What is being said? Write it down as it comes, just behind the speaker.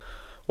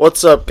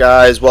What's up,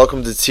 guys?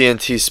 Welcome to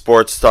TNT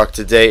Sports Talk.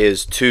 Today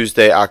is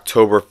Tuesday,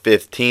 October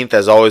 15th.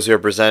 As always, we are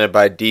presented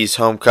by D's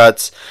Home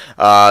Cuts.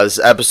 This is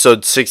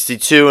episode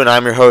 62, and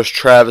I'm your host,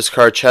 Travis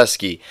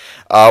Karcheski.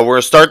 We're going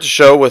to start the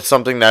show with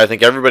something that I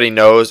think everybody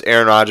knows.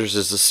 Aaron Rodgers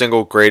is the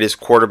single greatest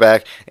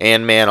quarterback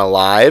and man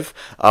alive.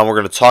 We're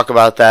going to talk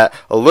about that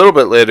a little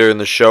bit later in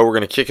the show. We're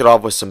going to kick it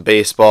off with some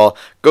baseball,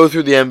 go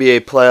through the MLB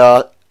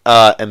playoffs,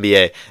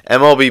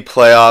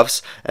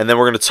 and then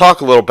we're going to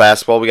talk a little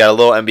basketball. We got a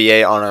little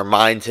NBA on our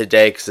mind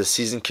today because the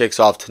season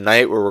kicks off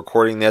tonight. I'm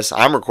recording this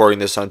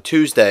on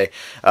Tuesday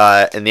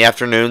in the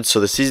afternoon, so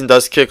the season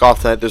does kick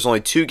off tonight. There's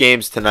only 2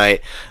 games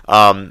tonight,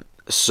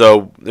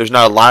 so there's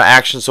not a lot of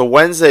action. So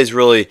Wednesday is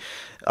really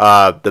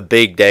the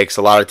big day because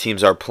a lot of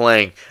teams are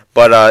playing.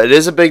 But it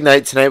is a big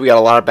night tonight. We got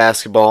a lot of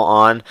basketball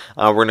on.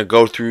 We're going to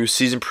go through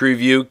season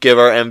preview, give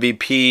our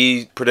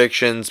MVP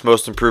predictions,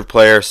 most improved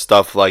player,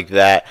 stuff like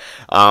that.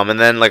 And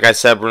then, like I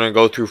said, we're going to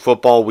go through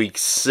football week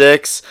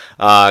 6,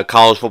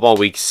 college football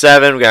week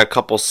 7. We got a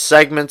couple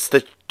segments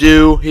to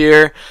do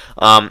here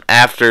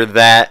after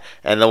that,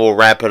 and then we'll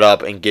wrap it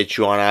up and get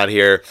you on out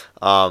here.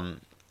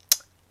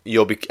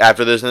 You'll be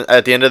after this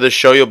at the end of the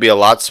show. You'll be a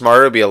lot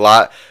smarter, be a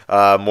lot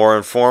more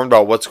informed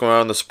about what's going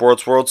on in the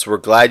sports world. So we're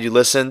glad you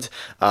listened,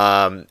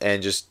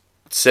 and just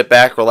sit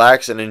back,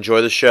 relax, and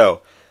enjoy the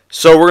show.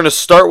 So we're gonna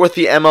start with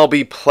the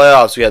MLB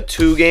playoffs. We got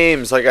 2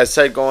 games, like I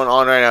said, going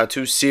on right now.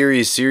 2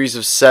 series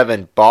of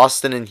 7.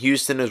 Boston and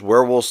Houston is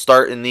where we'll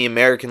start in the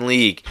American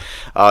League.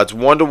 It's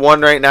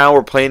 1-1 right now.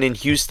 We're playing in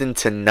Houston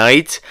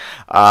tonight.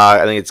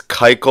 I think it's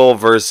Keuchel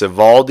versus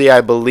Eovaldi,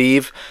 I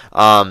believe.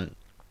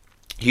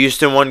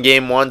 Houston won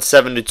game 1,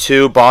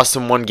 7-2.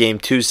 Boston won game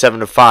 2,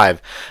 7-5.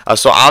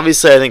 So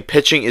obviously I think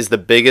pitching is the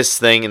biggest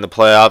thing in the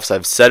playoffs.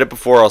 I've said it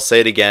before, I'll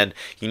say it again.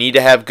 You need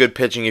to have good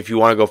pitching if you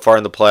want to go far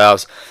in the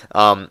playoffs.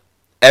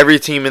 Every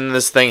team in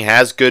this thing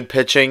has good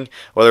pitching,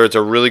 whether it's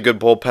a really good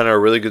bullpen or a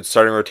really good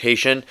starting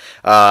rotation.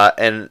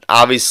 And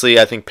obviously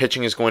I think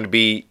pitching is going to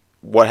be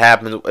what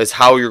happens, is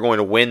how you're going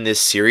to win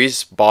this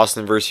series,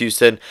 Boston versus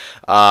Houston.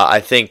 I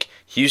think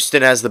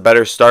Houston has the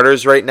better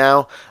starters right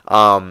now.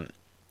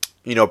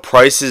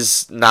 Price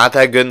is not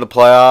that good in the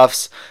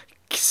playoffs.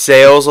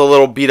 Sale's a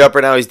little beat up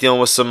right now. He's dealing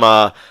with some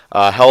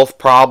health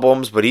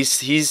problems, but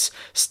he's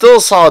still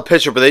a solid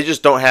pitcher. But they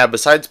just don't have,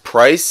 besides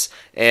Price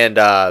and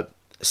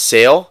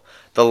Sale,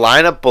 the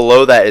lineup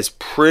below that is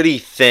pretty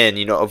thin.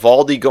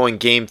 Eovaldi going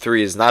game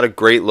 3 is not a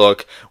great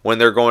look when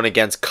they're going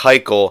against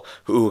Keuchel,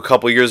 who a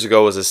couple years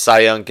ago was a Cy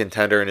Young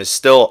contender and is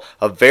still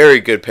a very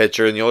good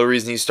pitcher. And the only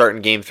reason he's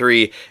starting game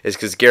 3 is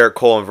because Garrett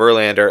Cole and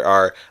Verlander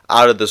are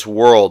out of this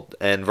world,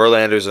 and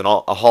Verlander's a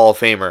Hall of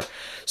Famer.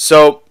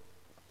 So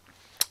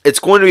it's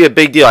going to be a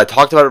big deal. I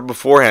talked about it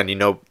beforehand.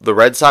 The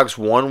Red Sox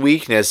one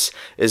weakness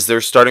is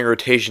their starting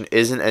rotation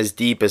isn't as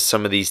deep as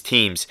some of these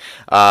teams.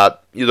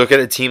 You look at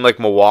a team like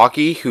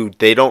Milwaukee, who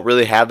they don't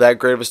really have that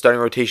great of a starting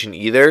rotation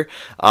either,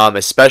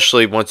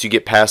 especially once you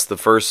get past the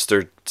first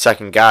or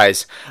second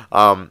guys.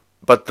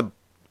 But the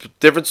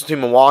difference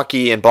between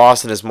Milwaukee and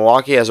Boston is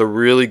Milwaukee has a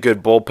really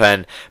good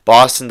bullpen.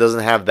 Boston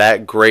doesn't have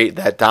that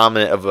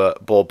dominant of a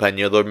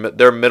bullpen.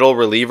 Their middle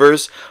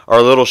relievers are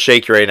a little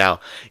shaky right now.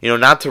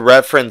 Not to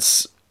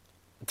reference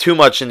too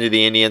much into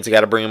the Indians, I got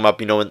to bring them up.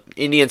 When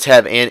Indians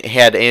had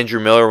Andrew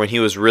Miller when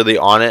he was really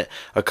on it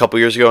a couple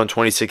years ago in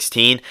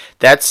 2016.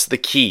 That's the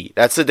key.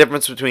 That's the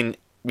difference between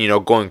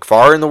going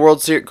far in the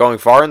World Series, going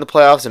far in the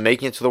playoffs and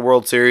making it to the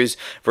World Series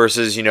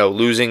versus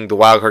losing the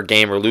wild card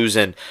game or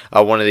losing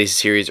one of these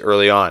series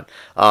early on.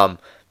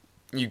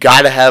 You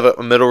got to have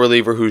a middle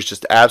reliever who's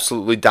just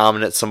absolutely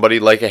dominant. Somebody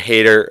like a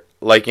Hader,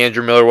 like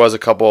Andrew Miller was a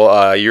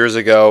couple years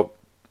ago.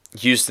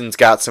 Houston's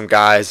got some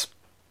guys.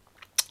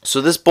 So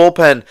this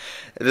bullpen,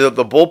 the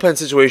bullpen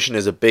situation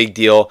is a big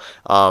deal,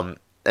 and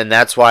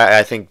that's why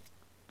I think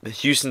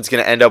Houston's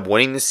going to end up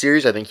winning this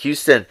series. I think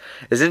Houston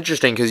is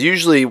interesting because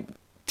usually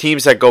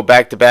teams that go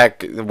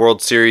back-to-back in the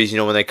World Series,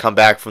 when they come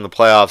back from the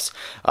playoffs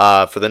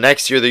for the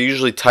next year, they're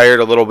usually tired,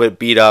 a little bit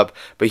beat up.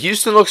 But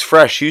Houston looks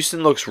fresh.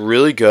 Houston looks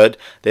really good.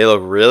 They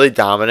look really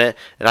dominant,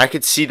 and I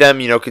could see them,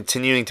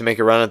 continuing to make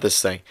a run at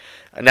this thing.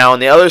 Now, on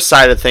the other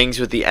side of things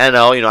with the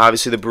NL,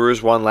 obviously the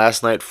Brewers won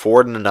last night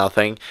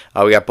 4-0.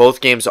 We got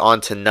both games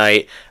on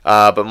tonight,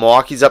 but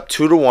Milwaukee's up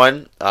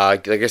 2-1.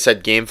 Like I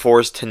said, Game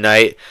 4 is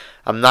tonight.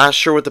 I'm not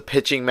sure what the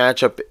pitching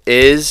matchup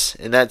is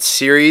in that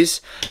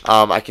series.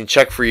 I can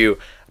check for you,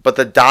 but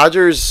the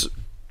Dodgers,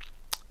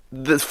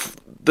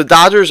 the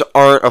Dodgers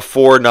aren't a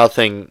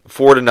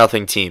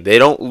 4-0 team. They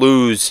don't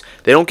lose.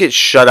 They don't get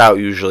shut out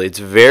usually. It's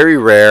very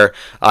rare.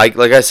 Like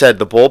I said,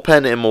 the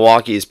bullpen in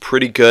Milwaukee is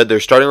pretty good. Their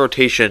starting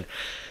rotation's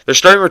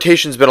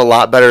been a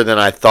lot better than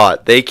I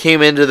thought. They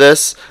came into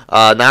this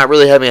not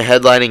really having a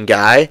headlining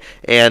guy,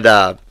 and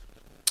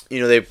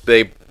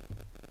they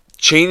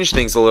changed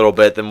things a little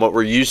bit than what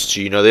we're used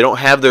to. They don't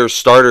have their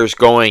starters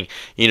going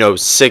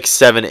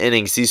 6-7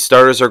 innings. These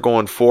starters are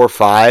going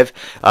 4-5,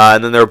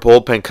 and then their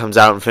bullpen comes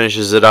out and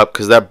finishes it up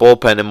because that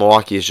bullpen in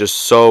Milwaukee is just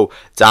so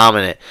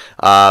dominant.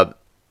 I'm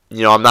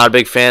not a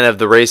big fan of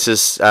the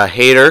racist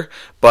Hader,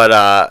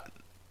 but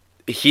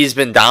he's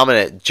been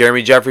dominant.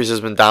 Jeremy Jeffries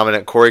has been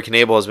dominant. Corey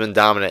Knebel has been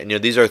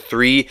dominant. These are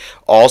 3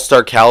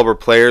 all-star caliber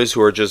players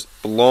who are just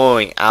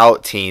blowing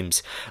out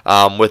teams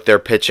with their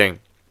pitching.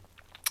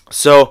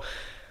 So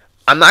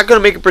I'm not going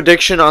to make a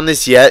prediction on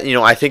this yet.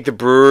 I think the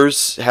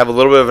Brewers have a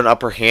little bit of an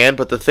upper hand,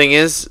 but the thing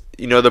is,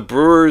 the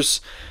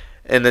Brewers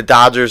and the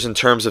Dodgers, in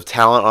terms of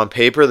talent on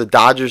paper, the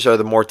Dodgers are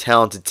the more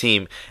talented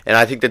team, and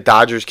I think the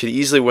Dodgers could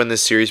easily win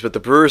this series, but the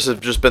Brewers have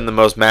just been the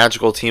most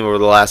magical team over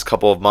the last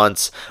couple of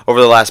months,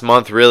 over the last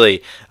month,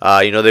 really.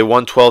 They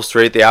won 12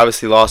 straight. They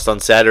obviously lost on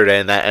Saturday,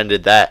 and that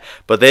ended that.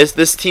 But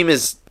this team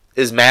is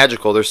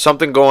magical. There's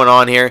something going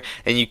on here,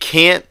 and you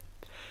can't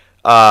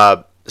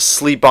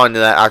sleep on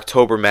that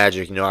October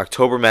Magic.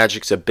 October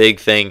Magic's a big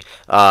thing.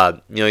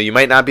 You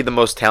might not be the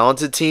most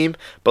talented team,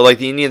 but like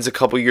the Indians a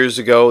couple years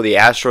ago, the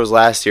Astros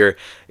last year,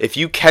 if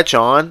you catch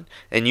on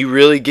and you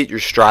really get your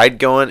stride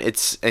going,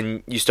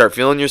 and you start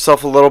feeling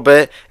yourself a little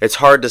bit, it's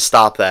hard to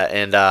stop that.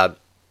 And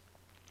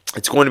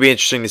it's going to be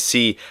interesting to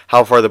see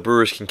how far the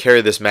Brewers can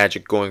carry this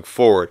magic going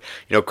forward.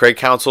 Craig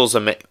Counsell's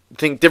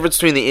difference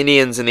between the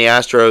Indians and the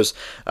Astros,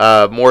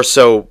 more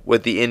so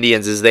with the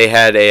Indians, is they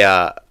had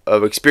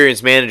an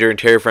experienced manager in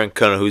Terry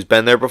Francona who's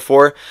been there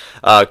before.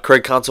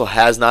 Craig Counsell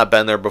has not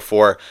been there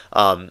before.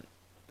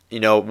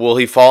 Will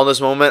he fall in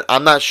this moment?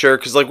 I'm not sure,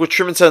 because like what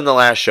Truman said in the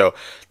last show,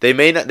 they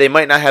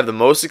might not have the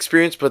most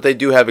experience, but they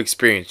do have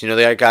experience. They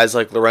got guys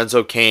like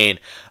Lorenzo Cain,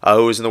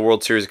 who was in the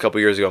World Series a couple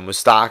years ago.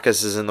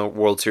 Moustakas is in the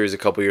World Series a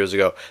couple years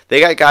ago. They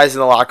got guys in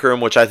the locker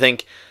room, which I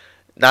think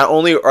not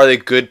only are they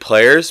good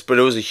players, but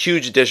it was a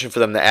huge addition for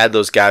them to add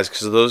those guys,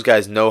 because those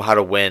guys know how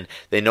to win.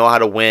 They know how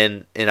to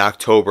win in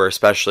October,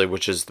 especially,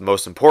 which is the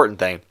most important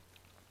thing.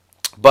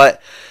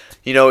 But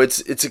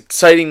it's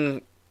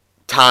exciting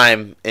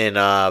time in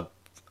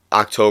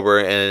October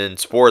and in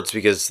sports,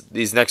 because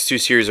these next 2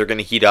 series are going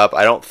to heat up.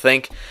 I don't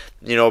think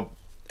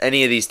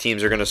any of these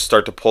teams are going to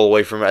start to pull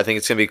away from it. I think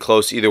it's going to be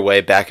close either way,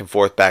 back and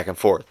forth.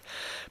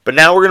 But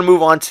now we're going to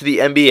move on to the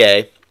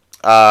NBA.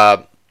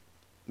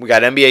 We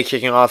got NBA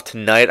kicking off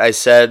tonight. I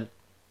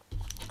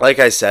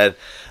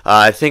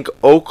think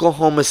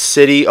Oklahoma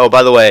City. Oh,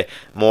 by the way,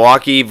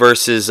 Milwaukee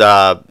versus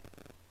LA,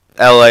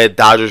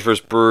 Dodgers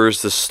versus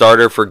Brewers. The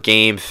starter for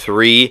Game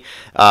 3,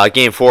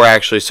 Game 4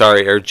 actually.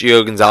 Sorry, are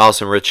Gio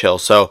Gonzalez and Rich Hill.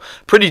 So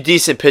pretty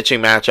decent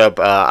pitching matchup,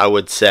 I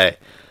would say.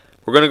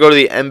 We're going to go to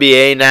the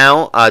NBA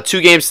now.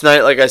 2 games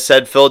tonight, like I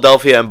said,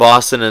 Philadelphia and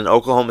Boston, and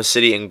Oklahoma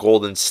City and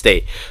Golden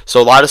State.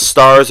 So a lot of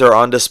stars are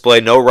on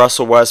display. No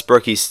Russell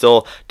Westbrook. He's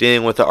still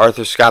dealing with the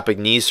arthroscopic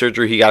knee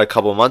surgery he got a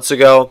couple months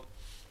ago.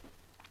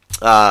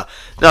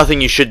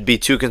 Nothing you should be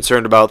too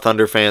concerned about,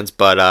 Thunder fans,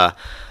 but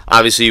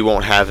obviously you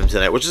won't have him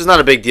tonight, which is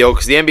not a big deal,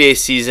 because the NBA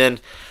season,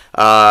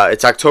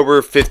 it's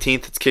October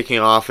 15th, it's kicking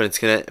off, and it's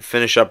going to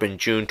finish up in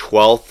June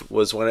 12th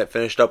was when it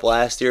finished up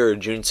last year, or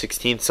June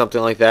 16th,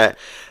 something like that.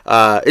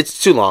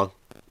 It's too long.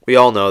 We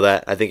all know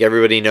that. I think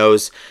everybody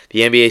knows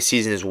the NBA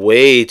season is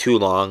way too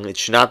long. It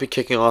should not be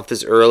kicking off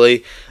this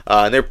early.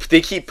 And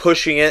they keep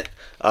pushing it.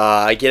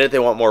 I get it, they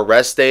want more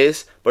rest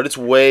days, but it's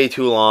way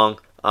too long.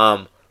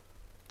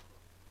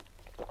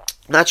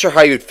 Not sure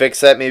how you'd fix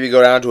that. Maybe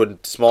go down to a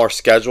smaller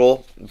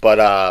schedule, but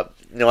I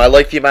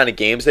like the amount of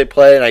games they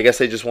play, and I guess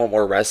they just want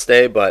more rest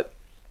day, but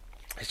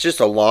it's just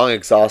a long,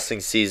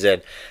 exhausting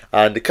season.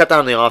 And to cut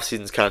down the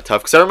offseason is kind of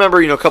tough, because I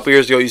remember, a couple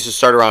years ago, it used to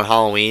start around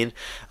Halloween,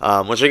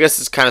 which I guess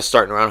is kind of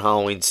starting around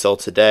Halloween still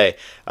today,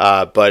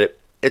 but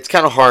it's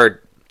kind of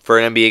hard for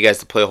NBA guys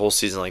to play a whole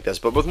season like this.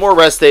 But with more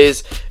rest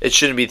days, it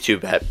shouldn't be too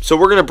bad. So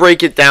we're going to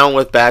break it down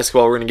with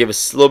basketball. We're going to give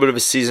a little bit of a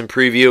season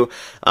preview.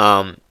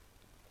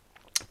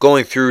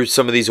 Going through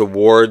some of these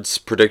awards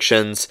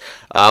predictions,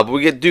 but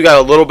we do got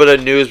a little bit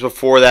of news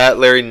before that.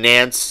 Larry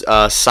Nance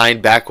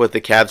signed back with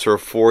the Cavs for a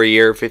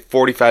 4-year,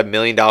 $45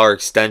 million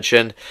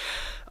extension.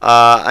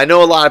 I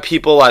know a lot of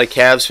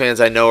Cavs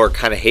fans I know are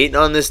kind of hating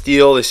on this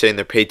deal. They're saying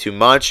they're paid too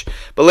much,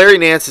 but Larry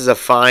Nance is a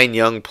fine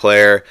young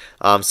player,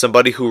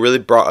 somebody who really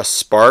brought a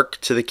spark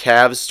to the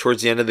Cavs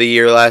towards the end of the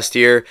year last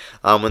year,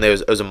 when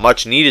it was a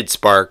much needed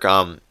spark.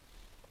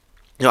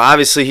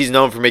 Obviously he's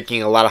known for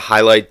making a lot of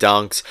highlight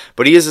dunks,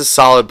 but he is a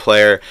solid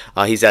player.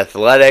 He's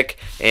athletic,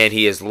 and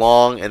he is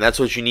long, and that's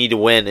what you need to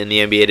win in the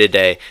NBA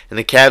today. And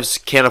the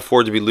Cavs can't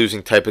afford to be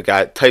losing types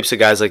of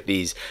guys like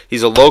these.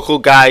 He's a local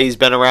guy. He's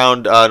been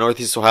around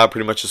Northeast Ohio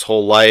pretty much his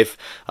whole life.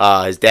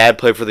 His dad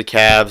played for the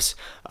Cavs,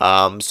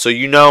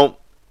 so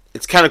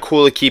it's kind of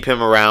cool to keep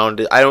him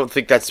around. I don't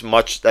think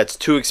that's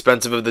too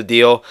expensive of a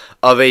deal.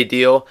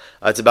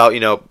 It's about,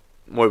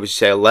 what would you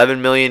say, $11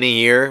 million a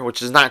year,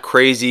 which is not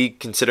crazy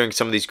considering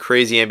some of these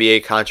crazy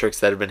NBA contracts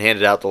that have been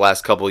handed out the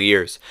last couple of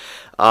years.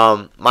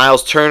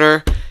 Miles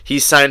Turner, he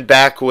signed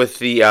back with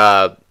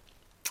the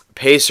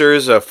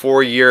Pacers, a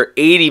 4-year,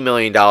 $80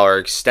 million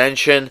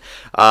extension.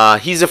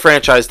 He's a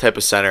franchise type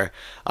of center.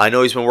 I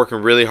know he's been working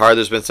really hard.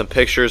 There's been some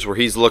pictures where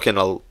he's looking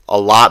a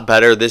lot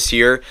better this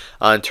year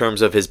in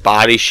terms of his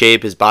body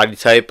shape, his body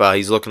type.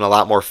 He's looking a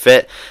lot more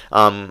fit.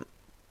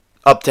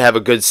 up to have a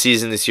good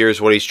season this year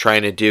is what he's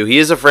trying to do. He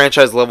is a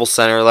franchise level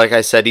center. Like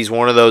I said, he's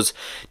one of those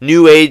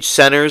new age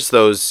centers,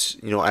 those,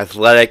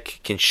 athletic,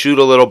 can shoot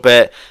a little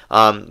bit,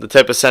 the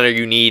type of center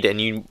you need and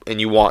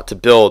you want to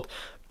build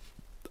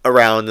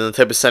around, and the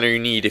type of center you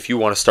need if you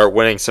want to start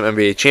winning some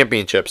NBA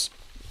championships.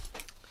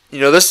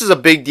 This is a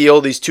big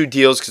deal, these two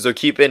deals, because they're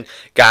keeping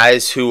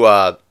guys who,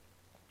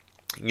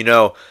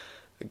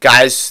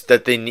 guys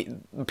that they need.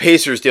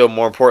 Pacers deal,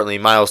 more importantly,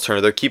 Miles Turner.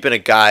 They're keeping a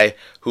guy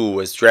who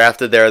was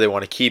drafted there. They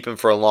want to keep him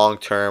for a long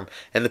term.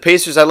 And the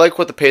Pacers, I like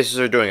what the Pacers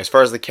are doing. As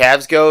far as the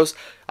Cavs goes,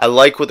 I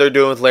like what they're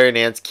doing with Larry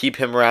Nance. Keep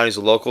him around. He's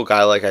a local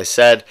guy, like I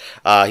said.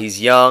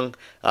 He's young.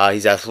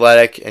 He's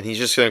athletic, and he's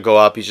just going to go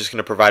up. He's just going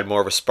to provide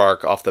more of a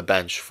spark off the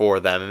bench for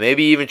them, and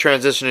maybe even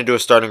transition into a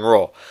starting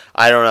role.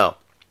 I don't know.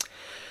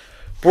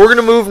 We're going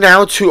to move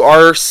now to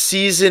our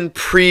season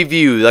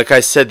preview. Like I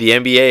said, the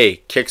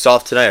NBA kicks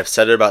off tonight. I've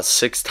said it about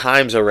 6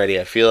 times already.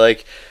 I feel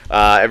like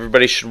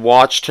everybody should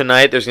watch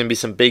tonight. There's going to be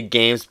some big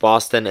games.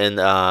 Boston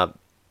and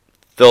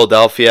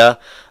Philadelphia.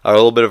 A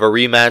little bit of a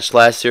rematch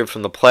last year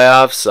from the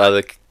playoffs.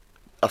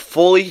 A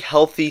fully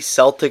healthy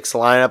Celtics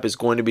lineup is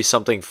going to be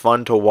something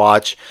fun to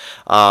watch.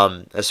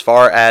 As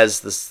far as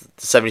the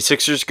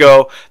 76ers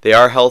go, they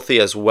are healthy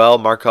as well.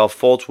 Markelle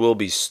Fultz will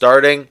be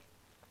starting.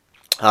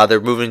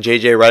 They're moving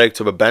J.J. Redick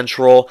to a bench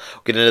role.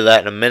 We'll get into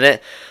that in a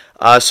minute.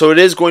 So it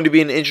is going to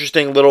be an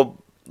interesting little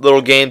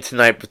game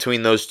tonight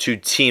between those two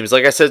teams.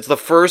 Like I said, it's the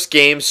first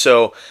game,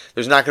 so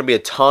there's not going to be a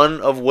ton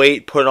of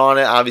weight put on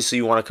it. Obviously,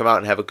 you want to come out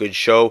and have a good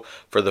show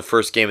for the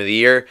first game of the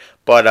year.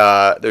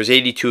 But there's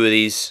 82 of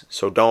these,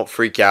 so don't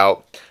freak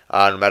out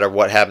no matter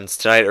what happens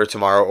tonight or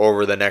tomorrow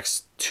over the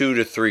next 2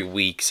 to 3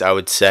 weeks, I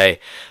would say.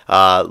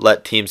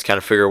 Let teams kind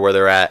of figure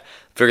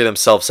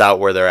themselves out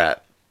where they're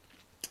at.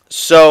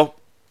 So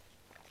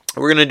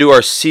we're going to do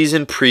our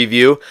season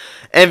preview.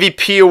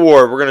 MVP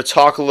award. We're going to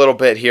talk a little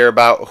bit here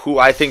about who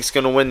I think is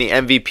going to win the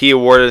MVP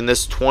award in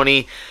this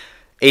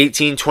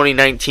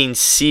 2018-2019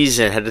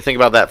 season. Had to think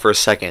about that for a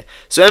second.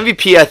 So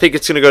MVP, I think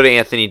it's going to go to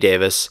Anthony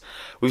Davis.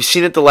 We've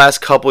seen it the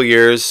last couple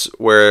years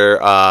where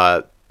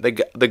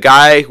the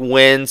guy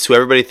wins who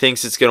everybody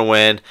thinks it's going to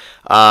win,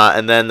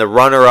 and then the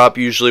runner-up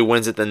usually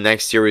wins it the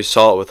next year. We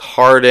saw it with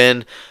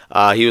Harden.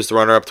 He was the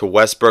runner-up to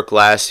Westbrook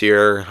last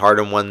year.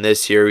 Harden won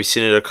this year. We've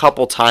seen it a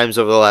couple times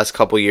over the last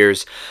couple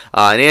years.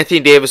 And Anthony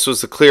Davis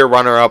was the clear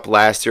runner-up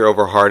last year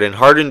over Harden.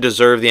 Harden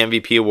deserved the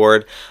MVP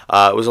award.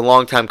 It was a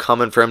long time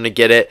coming for him to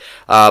get it.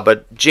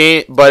 But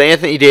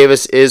Anthony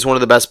Davis is one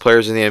of the best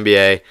players in the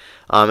NBA.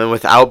 And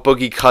without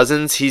Boogie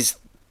Cousins,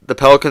 the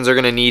Pelicans are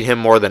going to need him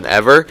more than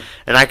ever.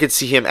 And I could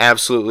see him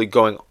absolutely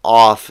going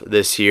off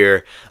this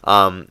year.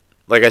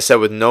 Like I said,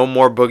 with no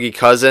more Boogie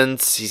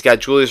Cousins, he's got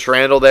Julius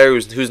Randle there,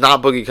 who's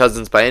not Boogie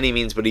Cousins by any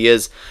means, but he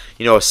is,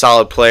 a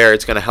solid player.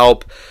 It's going to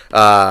help.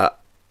 I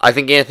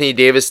think Anthony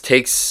Davis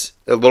takes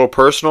a little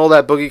personal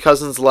that Boogie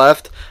Cousins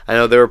left. I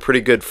know they were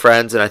pretty good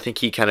friends, and I think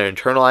he kind of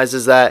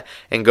internalizes that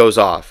and goes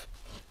off.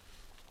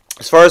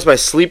 As far as my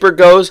sleeper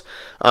goes,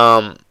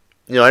 I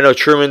know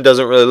Truman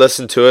doesn't really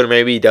listen to it, or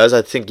maybe he does.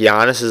 I think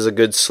Giannis is a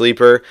good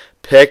sleeper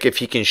pick if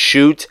he can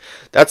shoot.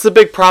 That's the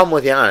big problem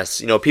with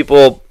Giannis.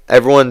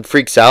 Everyone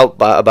freaks out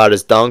about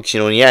his dunks.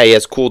 And he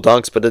has cool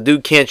dunks, but the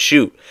dude can't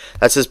shoot.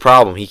 That's his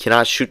problem. He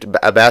cannot shoot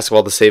a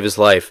basketball to save his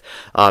life.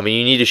 And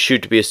you need to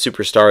shoot to be a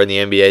superstar in the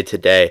NBA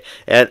today.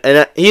 And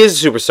he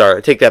is a superstar.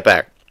 I take that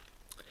back.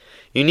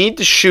 You need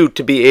to shoot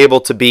to be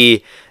able to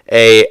be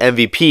a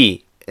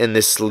MVP in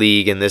this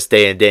league in this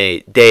day and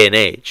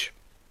age.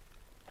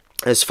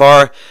 As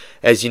far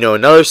as,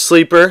 another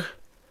sleeper,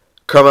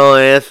 Carmelo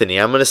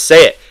Anthony. I'm going to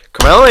say it.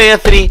 Carmelo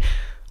Anthony,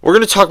 we're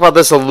going to talk about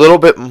this a little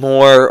bit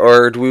more,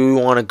 or do we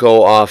want to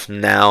go off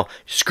now?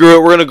 Screw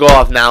it, we're going to go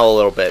off now a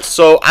little bit.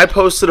 So I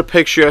posted a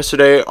picture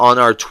yesterday on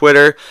our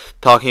Twitter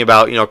talking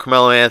about,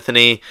 Carmelo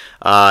Anthony.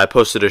 I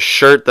posted a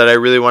shirt that I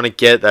really want to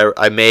get that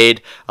I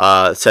made.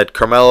 Said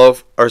Melo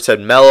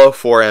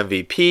for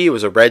MVP. It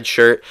was a red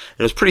shirt.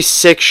 It was a pretty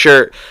sick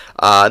shirt.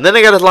 And then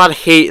I got a lot of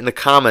hate in the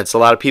comments. A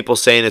lot of people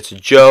saying it's a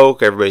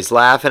joke. Everybody's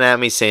laughing at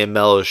me, saying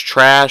Melo's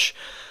trash.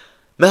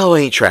 Melo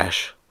ain't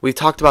trash. We've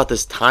talked about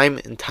this time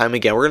and time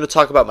again. We're going to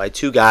talk about my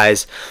two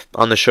guys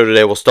on the show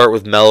today. We'll start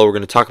with Melo. We're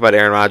going to talk about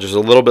Aaron Rodgers a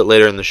little bit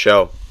later in the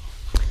show.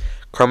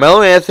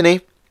 Carmelo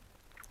Anthony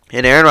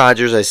and Aaron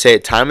Rodgers, I say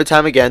it time and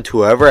time again to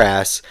whoever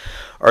asks,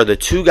 are the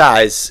two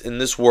guys in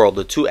this world,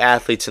 the two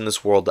athletes in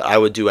this world that I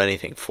would do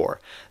anything for.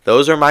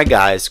 Those are my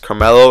guys,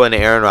 Carmelo and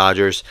Aaron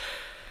Rodgers.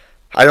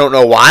 I don't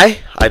know why.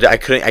 I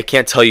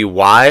can't tell you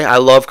why I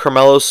love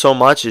Carmelo so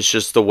much. It's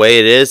just the way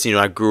it is.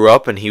 I grew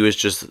up and he was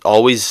just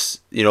always,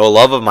 a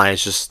love of mine.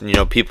 It's just,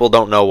 people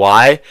don't know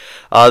why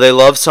they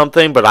love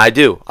something, but I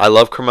do. I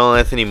love Carmelo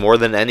Anthony more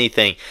than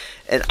anything.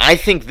 And I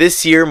think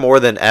this year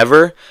more than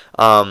ever,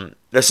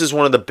 this is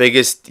one of the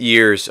biggest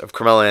years of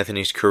Carmelo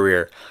Anthony's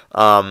career.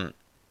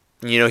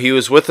 He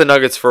was with the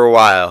Nuggets for a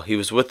while. He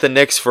was with the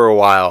Knicks for a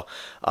while.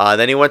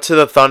 Then he went to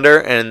the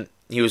Thunder and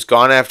he was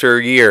gone after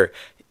a year.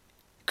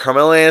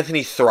 Carmelo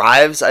Anthony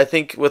thrives, I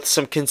think, with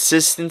some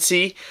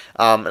consistency.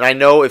 And I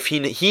know if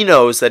he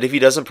knows that if he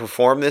doesn't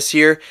perform this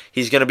year,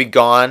 he's going to be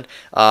gone.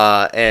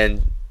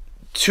 And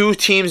 2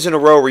 teams in a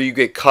row where you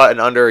get cut in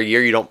under a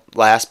year, you don't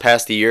last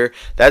past a year,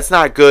 that's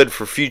not good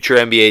for future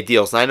NBA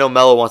deals. And I know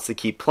Melo wants to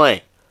keep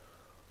playing.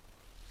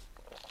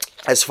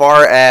 As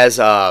far as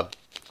the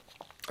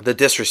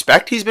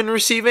disrespect he's been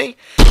receiving,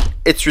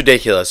 it's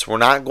ridiculous. We're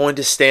not going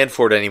to stand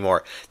for it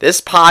anymore. This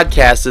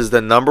podcast is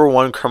the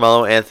 #1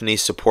 Carmelo Anthony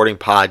supporting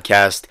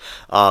podcast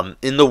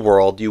in the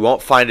world. You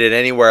won't find it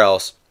anywhere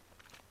else.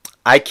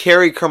 I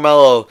carry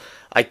Carmelo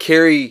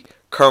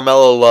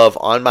love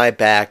on my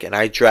back, and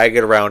I drag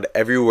it around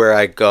everywhere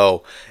I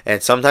go.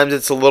 And sometimes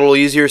it's a little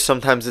easier,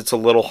 sometimes it's a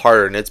little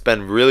harder, and it's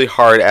been really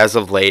hard as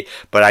of late,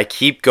 but I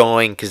keep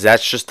going because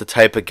that's just the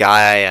type of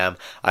guy I am.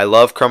 I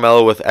love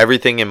Carmelo with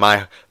everything in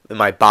my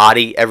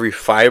body, every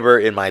fiber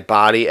in my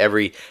body,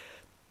 every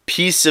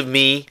piece of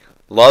me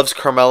loves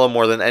Carmelo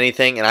more than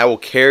anything, and I will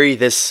carry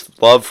this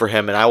love for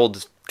him, and I will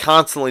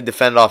constantly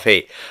defend off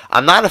hate.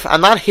 I'm not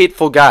a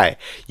hateful guy.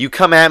 You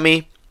come at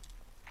me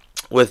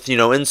with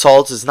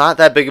insults, it's not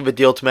that big of a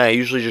deal to me. I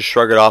usually just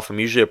shrug it off. I'm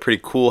usually a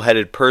pretty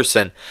cool-headed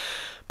person.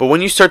 But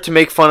when you start to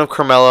make fun of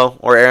Carmelo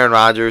or Aaron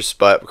Rodgers,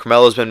 but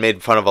Carmelo's been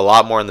made fun of a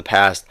lot more in the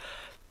past,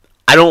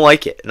 I don't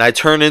like it, and I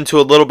turn into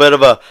a little bit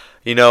of a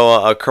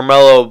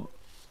Carmelo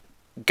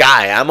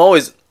guy. I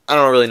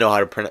don't really know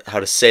how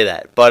to say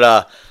that,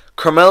 but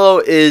Carmelo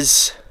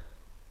is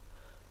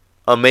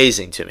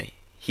amazing to me.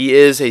 He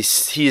is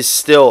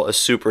still a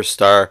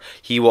superstar.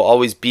 He will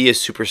always be a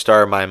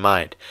superstar in my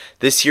mind.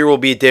 This year will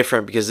be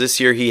different because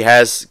this year he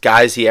has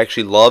guys he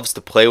actually loves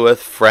to play with,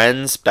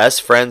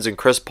 best friends, and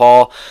Chris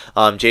Paul.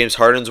 James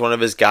Harden's one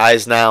of his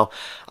guys now.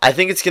 I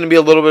think it's going to be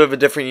a little bit of a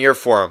different year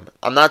for him.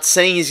 I'm not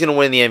saying he's going to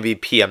win the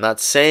MVP. I'm not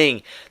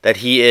saying that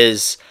he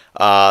is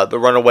the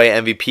runaway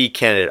MVP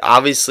candidate.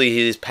 Obviously,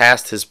 he's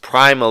past his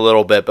prime a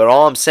little bit, but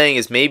all I'm saying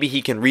is maybe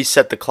he can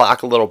reset the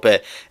clock a little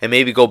bit and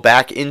maybe go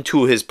back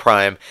into his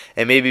prime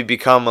and maybe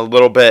become a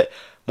little bit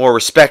more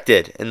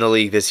respected in the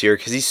league this year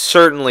because he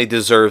certainly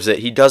deserves it.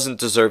 He doesn't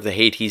deserve the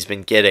hate he's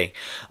been getting.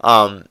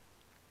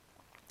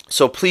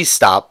 So please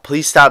stop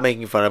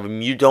making fun of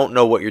him. You don't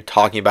know what you're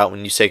talking about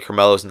when you say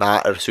Carmelo's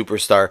not a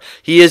superstar.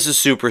 He is a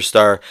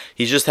superstar.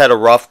 He's just had a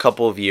rough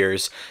couple of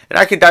years. And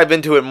I can dive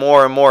into it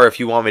more and more if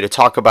you want me to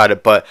talk about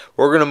it, but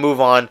we're going to move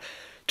on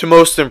to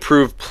most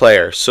improved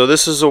player. So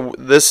this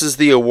is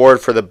the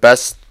award for the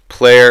best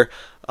player,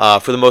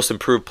 for the most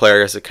improved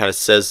player, as it kind of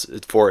says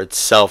for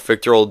itself.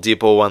 Victor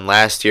Oladipo won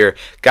last year.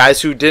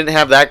 Guys who didn't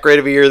have that great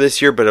of a year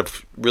this year, but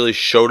have really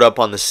showed up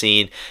on the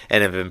scene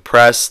and have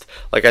impressed.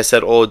 Like I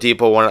said,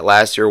 Oladipo won it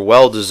last year,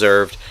 well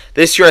deserved.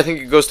 This year, I think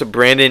it goes to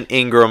Brandon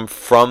Ingram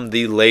from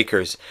the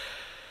Lakers.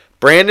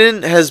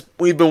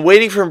 We've been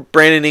waiting for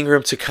Brandon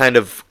Ingram to kind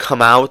of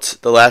come out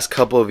the last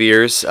couple of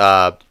years.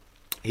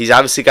 He's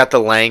obviously got the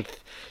length.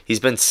 He's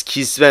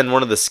been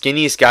one of the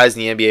skinniest guys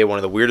in the NBA, one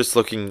of the weirdest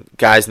looking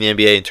guys in the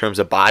NBA in terms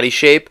of body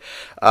shape.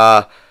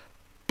 But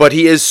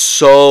he is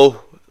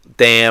so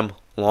damn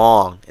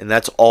long, and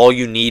that's all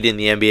you need in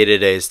the NBA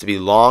today is to be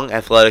long,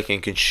 athletic,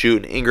 and can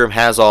shoot. And Ingram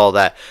has all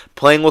that.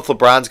 Playing with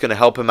LeBron's going to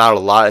help him out a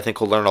lot. I think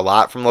he'll learn a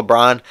lot from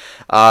LeBron.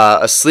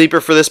 A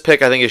sleeper for this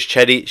pick, I think, is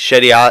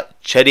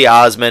Cedi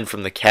Osman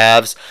from the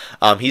Cavs.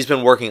 He's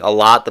been working a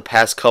lot the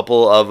past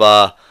couple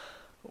of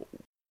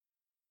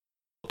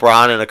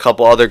LeBron and a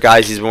couple other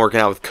guys he's been working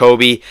out with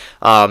Kobe.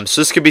 So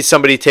this could be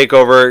somebody to take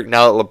over.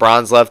 Now that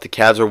LeBron's left, the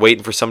Cavs are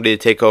waiting for somebody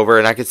to take over,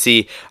 and I could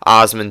see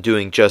Osman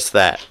doing just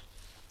that.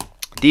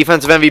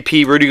 Defensive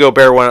MVP, Rudy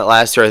Gobert won it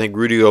last year. I think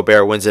Rudy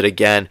Gobert wins it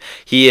again.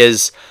 He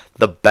is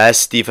the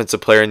best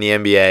defensive player in the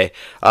NBA.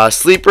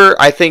 Sleeper,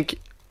 I think,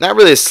 not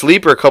really a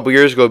sleeper a couple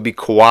years ago, would be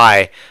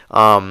Kawhi.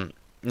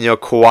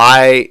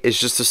 Kawhi is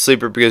just a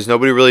sleeper because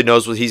nobody really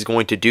knows what he's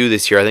going to do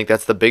this year. I think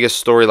that's the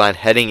biggest storyline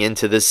heading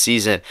into this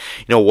season.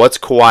 What's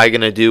Kawhi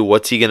going to do?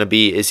 What's he going to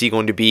be? Is he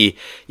going to be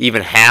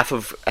even half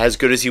of as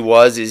good as he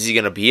was? Is he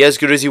going to be as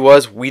good as he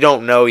was? We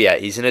don't know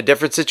yet. He's in a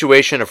different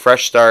situation, a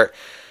fresh start,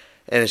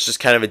 and it's just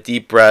kind of a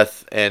deep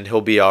breath, and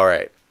he'll be all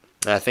right.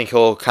 And I think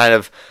he'll kind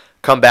of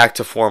come back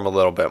to form a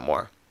little bit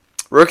more.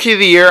 Rookie of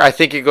the Year, I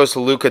think it goes to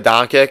Luka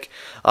Doncic.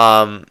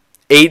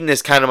 Ayton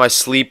is kind of my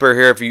sleeper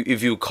here.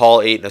 If you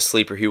call Ayton a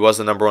sleeper, he was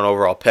the #1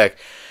 overall pick.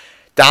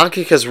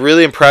 Doncic has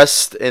really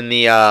impressed in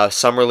the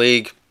summer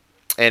league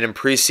and in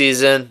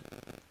preseason.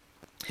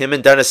 Him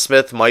and Dennis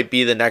Smith might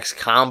be the next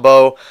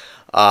combo.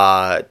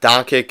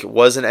 Doncic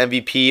was an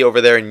MVP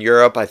over there in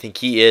Europe. I think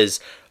he was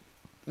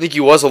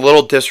a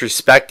little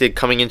disrespected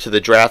coming into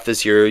the draft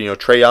this year.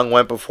 Trae Young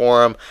went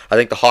before him. I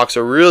think the Hawks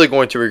are really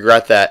going to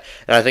regret that,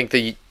 and I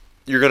think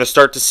you're going to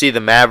start to see the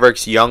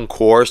Mavericks' young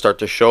core start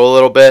to show a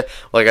little bit,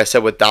 like I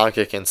said with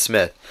Doncic and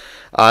Smith.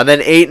 And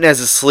then Ayton as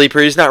a sleeper.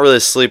 He's not really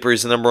a sleeper.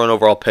 He's the #1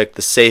 overall pick,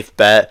 the safe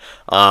bet.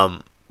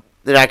 And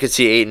I could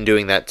see Ayton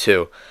doing that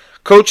too.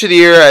 Coach of the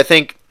Year, I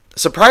think,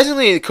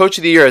 surprisingly, Coach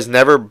of the Year has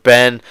never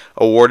been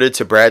awarded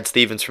to Brad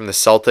Stevens from the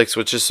Celtics,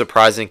 which is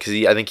surprising because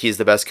I think he's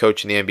the best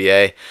coach in the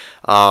NBA.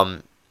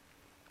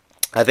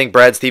 I think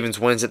Brad Stevens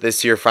wins it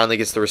this year, finally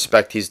gets the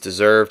respect he's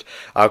deserved.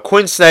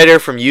 Quinn Snyder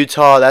from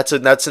Utah,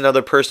 that's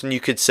another person you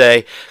could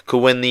say could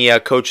win the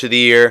Coach of the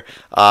Year.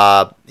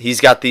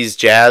 He's got these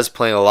Jazz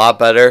playing a lot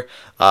better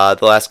the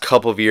last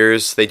couple of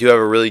years. They do have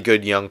a really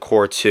good young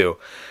core too.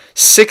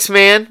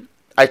 Six-man,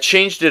 I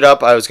changed it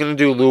up. I was going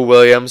to do Lou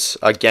Williams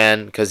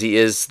again because he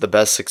is the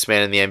best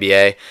six-man in the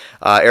NBA.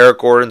 Eric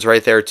Gordon's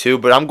right there too,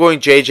 but I'm going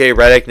J.J.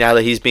 Redick now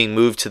that he's being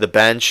moved to the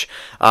bench.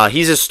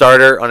 He's a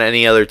starter on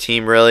any other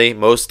team, really.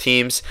 Most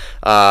teams.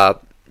 I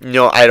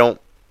don't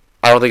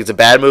think it's a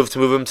bad move to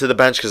move him to the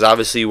bench because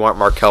obviously you want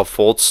Markelle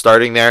Fultz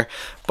starting there.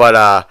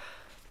 But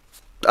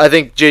I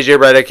think J.J.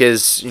 Redick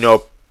is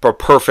a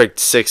perfect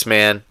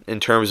six-man in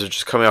terms of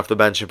just coming off the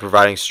bench and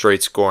providing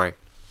straight scoring.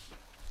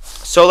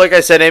 So, like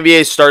I said,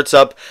 NBA starts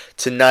up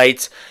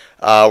tonight.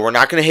 We're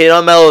not going to hate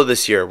on Melo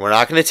this year. We're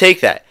not going to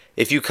take that.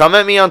 If you come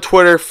at me on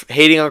Twitter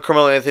hating on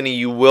Carmelo Anthony,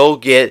 you will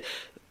get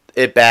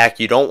it back.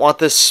 You don't want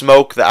this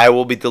smoke that I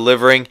will be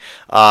delivering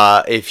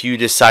if you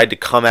decide to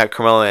come at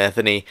Carmelo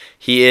Anthony.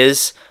 He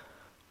is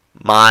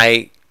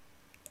my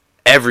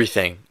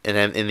everything in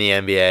the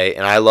NBA,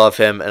 and I love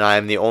him, and I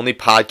am the only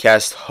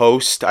podcast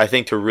host, I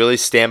think, to really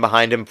stand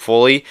behind him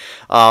fully.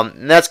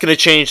 And that's going to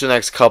change the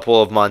next couple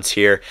of months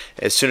here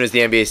as soon as the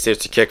NBA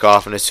starts to kick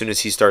off and as soon as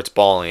he starts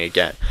balling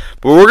again.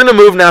 But we're going to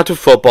move now to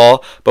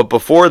football, but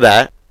before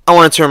that, I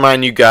want to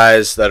remind you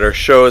guys that our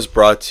show is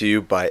brought to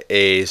you by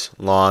A's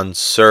Lawn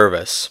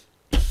Service.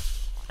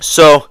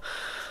 So,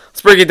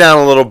 let's break it down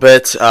a little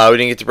bit. We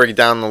didn't get to break it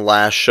down in the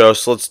last show,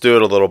 so let's do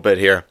it a little bit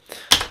here.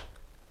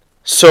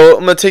 So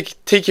I'm gonna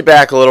take you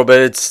back a little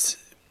bit. It's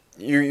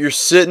you're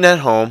sitting at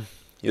home.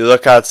 You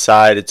look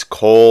outside. It's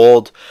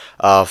cold.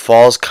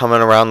 Fall's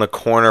coming around the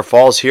corner.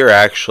 Fall's here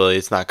actually.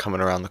 It's not coming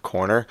around the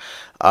corner,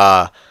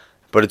 but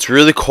it's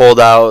really cold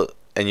out.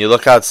 And you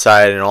look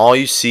outside, and all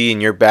you see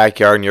in your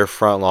backyard and your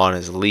front lawn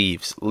is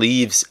leaves.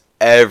 Leaves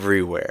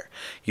everywhere.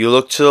 You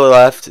look to the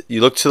left.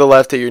 You look to the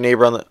left at your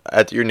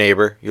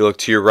neighbor You look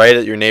to your right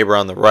at your neighbor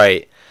on the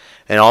right.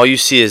 And all you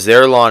see is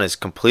their lawn is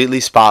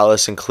completely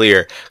spotless and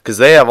clear because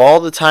they have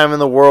all the time in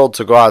the world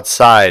to go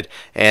outside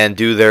and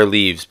do their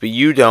leaves. But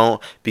you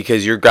don't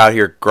because you're out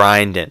here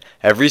grinding.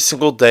 Every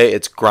single day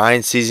it's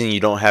grind season.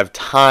 You don't have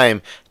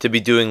time to be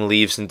doing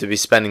leaves and to be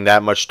spending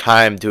that much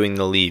time doing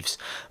the leaves.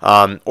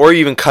 Or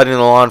even cutting the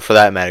lawn for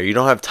that matter. You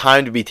don't have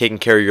time to be taking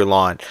care of your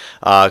lawn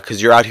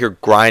because you're out here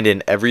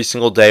grinding every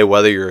single day,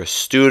 whether you're a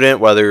student,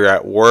 whether you're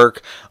at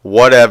work,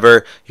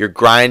 whatever. You're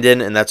grinding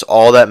and that's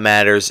all that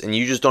matters. And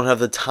you just don't have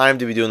the time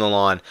to be doing the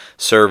lawn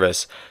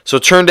service. So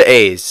turn to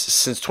A's.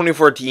 Since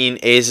 2014,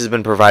 A's has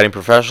been providing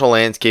professional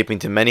landscaping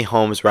to many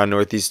homes around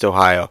Northeast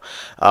Ohio.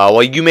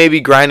 While you may be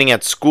grinding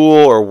at school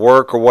or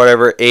work or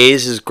whatever,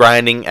 A's is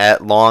grinding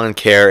at lawn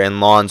care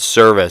and lawn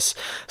service.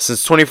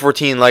 Since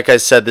 2014, like I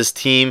said, this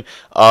team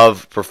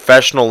of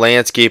professional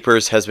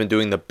landscapers has been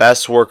doing the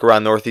best work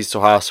around Northeast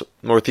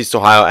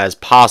Ohio as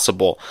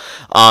possible.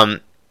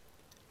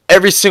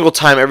 Every single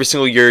time, every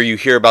single year, you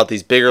hear about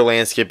these bigger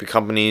landscaping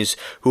companies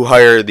who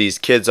hire these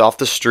kids off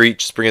the street,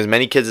 just bring as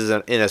many kids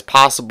in as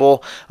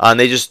possible, and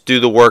they just do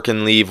the work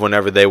and leave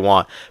whenever they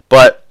want.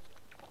 But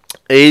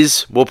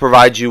A's will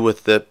provide you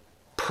with the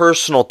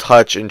personal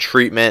touch and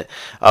treatment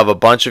of a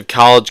bunch of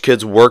college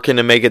kids working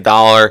to make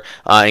 $1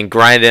 and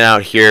grinding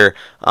out here.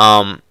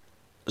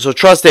 So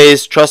trust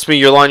A's. Trust me,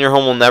 your lawn, your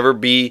home will never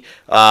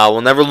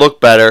look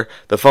better.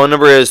 The phone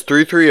number is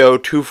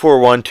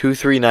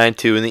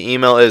 330-241-2392, and the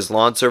email is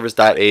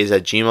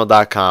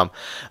lawnservice.a's@gmail.com.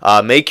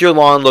 Make your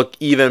lawn look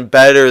even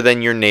better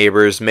than your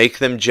neighbors. Make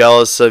them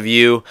jealous of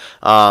you,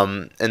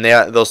 and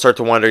they'll start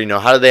to wonder,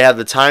 how do they have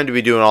the time to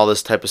be doing all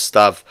this type of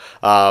stuff,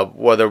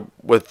 whether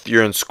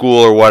you're in school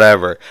or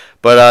whatever.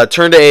 But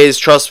turn to A's.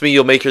 Trust me,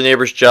 you'll make your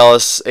neighbors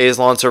jealous. A's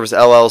Lawn Service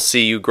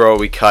LLC. You grow,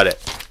 we cut it.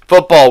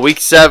 Football, week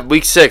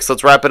 6.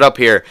 Let's wrap it up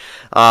here.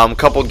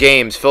 Couple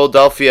games.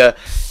 Philadelphia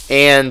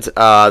and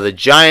the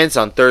Giants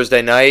on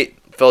Thursday night.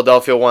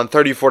 Philadelphia won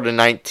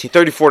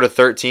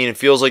 34-13. It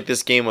feels like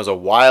this game was a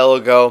while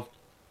ago.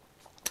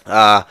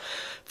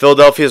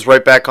 Philadelphia is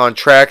right back on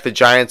track. The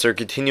Giants are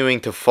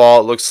continuing to fall.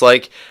 It looks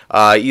like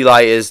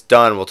Eli is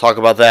done. We'll talk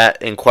about that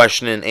in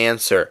question and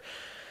answer.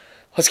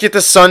 Let's get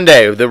to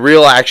Sunday. The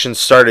real action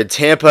started.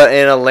 Tampa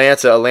and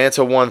Atlanta.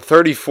 Atlanta won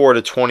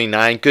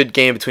 34-29. Good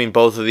game between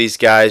both of these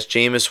guys.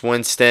 Jameis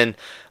Winston,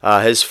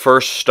 his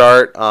first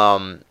start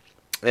in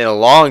a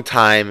long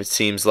time, it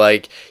seems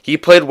like. He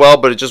played well,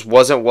 but it just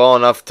wasn't well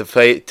enough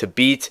to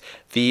beat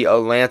the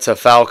Atlanta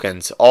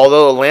Falcons.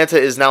 Although Atlanta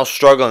is now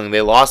struggling.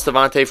 They lost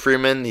Devontae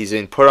Freeman. He's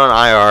been put on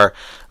IR.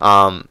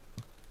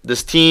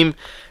 This team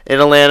in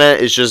Atlanta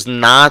is just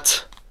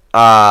not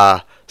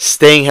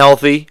staying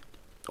healthy.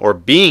 Or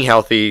being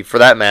healthy, for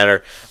that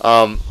matter.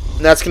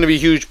 That's going to be a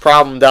huge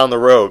problem down the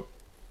road.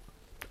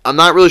 I'm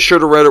not really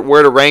sure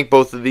where to rank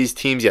both of these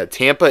teams yet.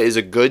 Tampa is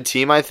a good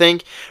team, I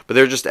think, but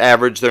they're just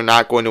average. They're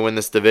not going to win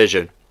this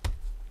division.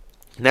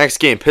 Next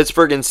game,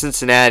 Pittsburgh and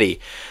Cincinnati.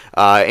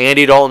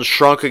 Andy Dalton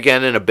shrunk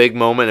again in a big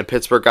moment, and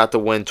Pittsburgh got the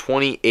win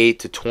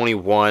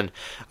 28-21.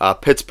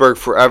 Pittsburgh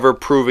forever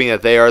proving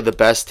that they are the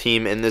best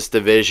team in this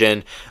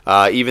division.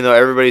 Even though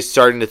everybody's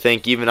starting to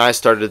think, even I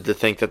started to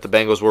think that the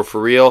Bengals were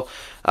for real.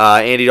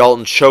 Andy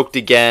Dalton choked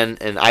again,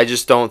 and I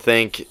just don't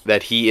think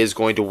that he is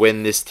going to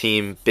win this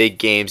team big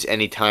games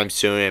anytime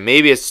soon. And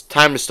maybe it's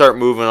time to start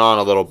moving on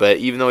a little bit,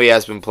 even though he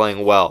has been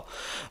playing well.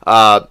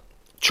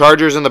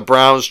 Chargers and the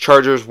Browns.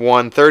 Chargers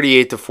won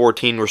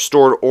 38-14,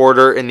 restored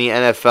order in the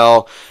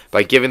NFL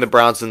by giving the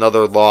Browns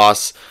another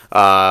loss.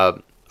 A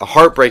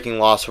heartbreaking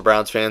loss for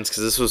Browns fans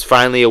because this was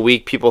finally a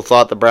week people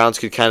thought the Browns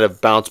could kind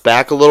of bounce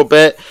back a little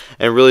bit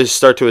and really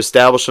start to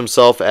establish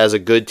themselves as a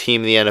good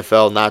team in the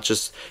NFL, not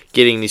just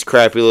getting these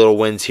crappy little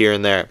wins here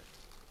and there.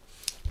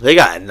 They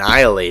got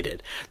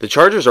annihilated. The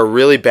Chargers are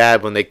really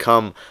bad when they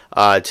come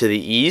to the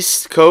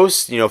East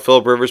Coast. You know,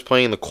 Phillip Rivers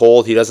playing in the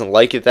cold. He doesn't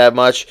like it that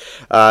much.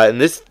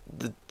 And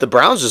the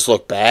Browns just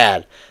look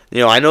bad. You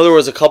know, I know there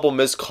was a couple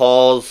missed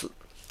calls.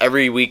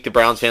 Every week the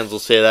Browns fans will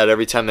say that.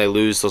 Every time they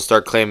lose, they'll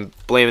start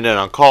blaming it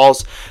on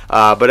calls.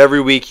 But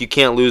every week you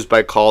can't lose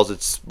by calls.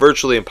 It's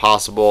virtually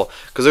impossible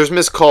because there's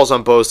missed calls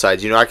on both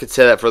sides. You know, I could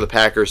say that for the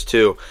Packers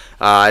too.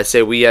 I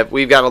say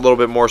we've got a little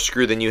bit more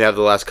screw than you have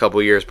the last couple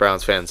of years,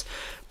 Browns fans.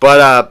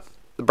 But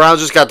the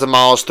Browns just got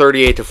demolished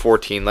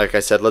 38-14. Like I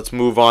said, let's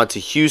move on to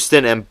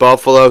Houston and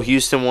Buffalo.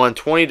 Houston won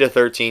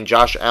 20-13.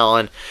 Josh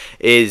Allen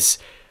is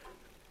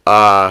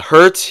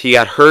hurt. He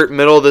got hurt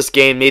middle of this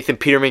game. Nathan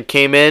Peterman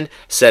came in,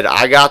 said,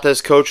 "I got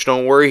this, coach.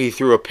 Don't worry." He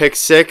threw a pick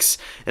six,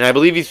 and I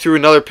believe he threw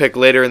another pick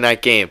later in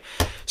that game.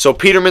 So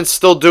Peterman's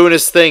still doing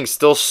his thing,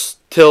 still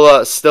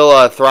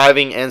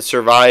thriving and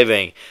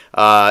surviving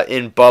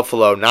in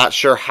Buffalo. Not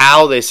sure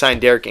how they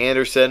signed Derek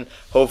Anderson.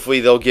 Hopefully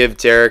they'll give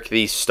Derek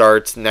the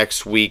start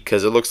next week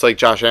because it looks like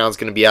Josh Allen's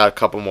going to be out a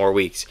couple more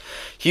weeks.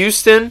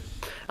 Houston,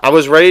 I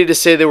was ready to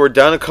say they were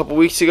done a couple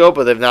weeks ago,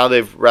 but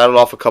they've rattled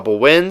off a couple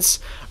wins.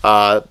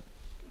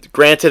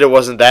 Granted, it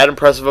wasn't that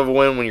impressive of a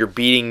win when you're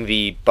beating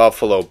the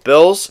Buffalo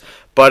Bills.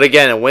 But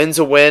again, a win's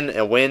a win.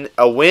 A win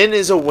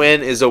is a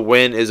win is a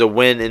win is a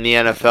win in the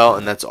NFL,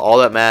 and that's all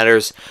that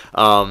matters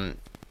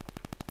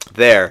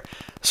there.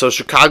 So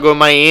Chicago and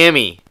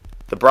Miami,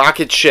 the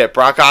rocket ship.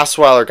 Brock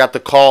Osweiler got the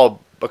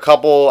call a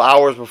couple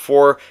hours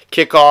before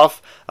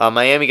kickoff.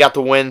 Miami got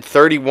the win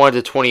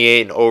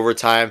 31-28 in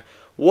overtime.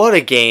 What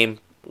a game.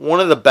 One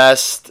of the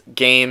best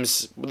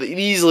games,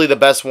 easily the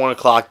best 1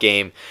 o'clock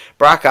game.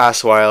 Brock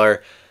Osweiler,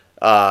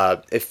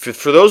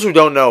 for those who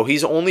don't know,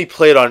 he's only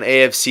played on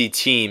AFC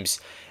teams,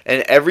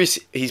 and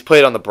he's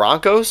played on the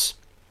Broncos,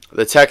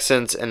 the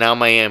Texans, and now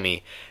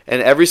Miami.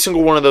 And every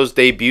single one of those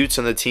debuts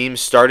on the team,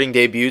 starting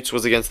debuts,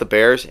 was against the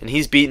Bears, and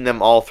he's beaten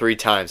them all 3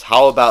 times.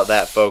 How about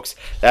that, folks?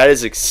 That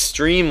is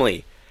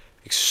extremely,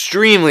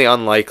 extremely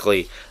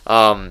unlikely.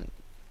 But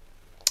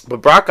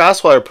Brock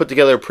Osweiler put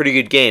together a pretty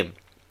good game.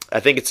 I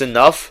think it's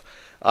enough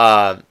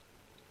to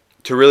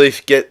really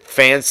get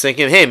fans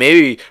thinking, hey,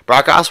 maybe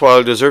Brock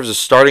Osweiler deserves a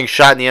starting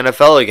shot in the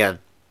NFL again.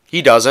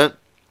 He doesn't.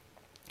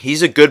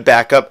 He's a good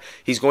backup.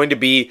 He's going to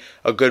be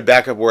a good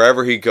backup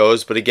wherever he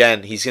goes. But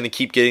again, he's going to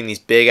keep getting these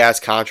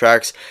big-ass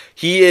contracts.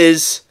 He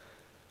is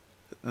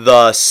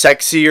the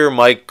sexier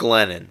Mike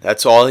Glennon.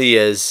 That's all he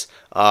is.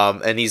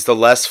 And he's the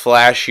less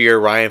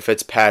flashier Ryan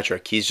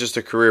Fitzpatrick. He's just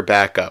a career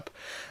backup.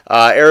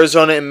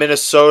 Arizona and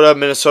Minnesota.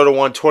 Minnesota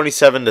won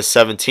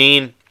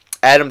 27-17.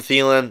 Adam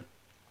Thielen,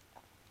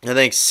 I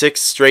think 6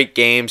 straight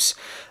games,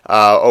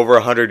 over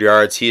 100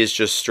 yards. He is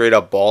just straight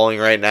up balling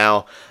right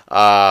now.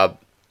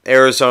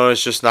 Arizona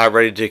is just not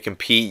ready to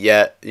compete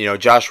yet. You know,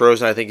 Josh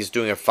Rosen, I think, is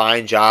doing a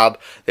fine job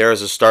there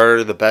as a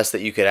starter, the best that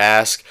you could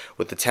ask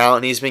with the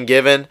talent he's been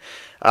given.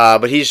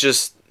 But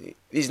he's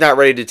not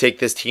ready to take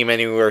this team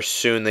anywhere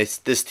soon.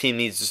 This team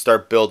needs to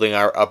start building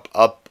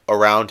up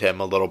around him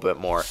a little bit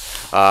more.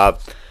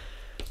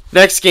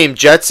 Next game,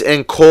 Jets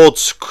and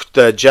Colts.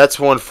 The Jets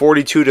won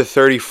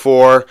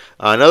 42-34.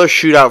 Another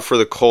shootout for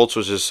the Colts,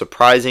 which is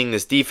surprising.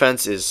 This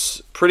defense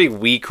is pretty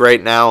weak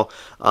right now.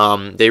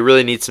 They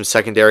really need some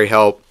secondary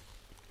help.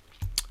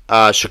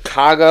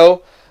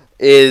 Chicago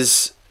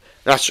is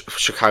not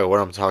Chicago.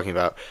 What am I talking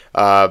about?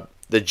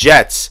 The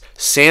Jets.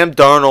 Sam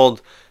Darnold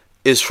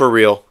is for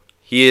real.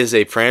 He is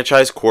a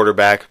franchise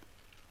quarterback.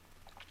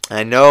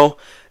 I know.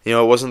 You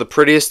know, it wasn't the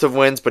prettiest of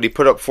wins, but he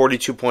put up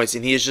 42 points,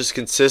 and he is just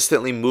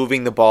consistently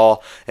moving the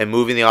ball and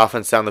moving the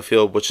offense down the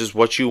field, which is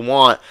what you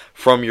want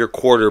from your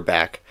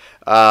quarterback.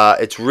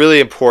 It's really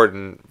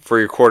important for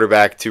your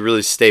quarterback to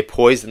really stay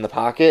poised in the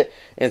pocket,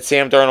 and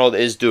Sam Darnold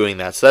is doing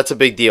that. So that's a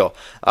big deal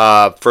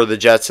for the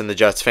Jets and the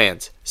Jets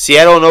fans.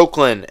 Seattle and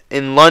Oakland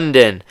in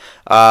London.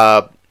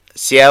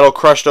 Seattle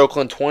crushed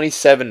Oakland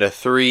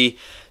 27-3.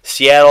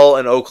 Seattle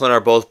and Oakland are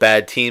both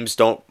bad teams.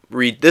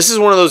 This is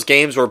one of those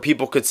games where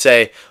people could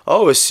say,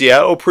 oh, is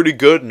Seattle pretty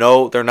good?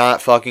 No, they're not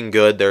fucking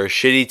good. They're a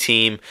shitty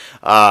team,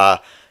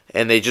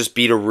 and they just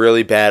beat a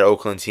really bad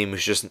Oakland team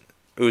who's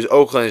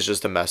Oakland is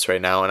just a mess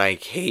right now, and I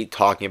hate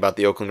talking about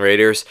the Oakland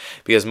Raiders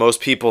because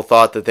most people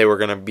thought that they were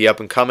going to be up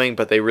and coming,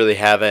 but they really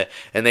haven't,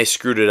 and they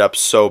screwed it up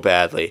so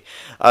badly.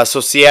 So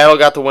Seattle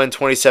got the win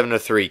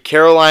 27-3.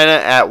 Carolina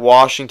at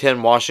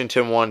Washington.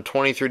 Washington won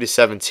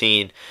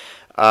 23-17.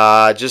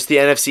 Just the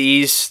NFC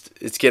East,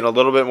 it's getting a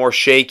little bit more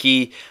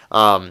shaky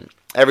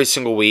every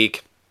single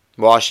week.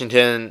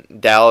 Washington,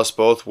 Dallas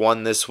both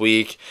won this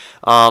week.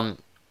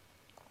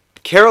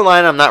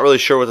 Carolina, I'm not really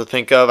sure what to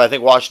think of. I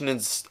think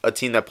Washington's a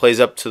team that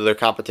plays up to their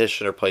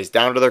competition or plays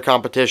down to their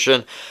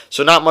competition,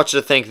 so not much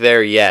to think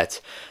there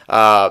yet.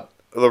 The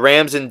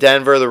Rams in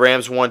Denver, the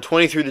Rams won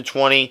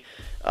 23-20.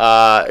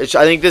 I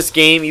think this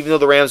game, even though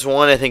the Rams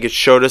won, I think it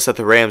showed us that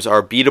the Rams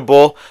are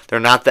beatable. They're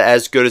not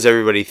as good as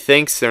everybody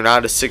thinks. They're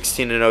not a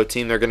 16-0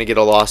 team. They're going to get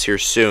a loss here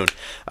soon.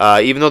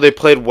 Even though they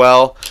played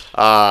well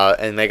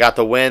and they got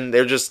the win,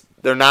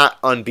 they're not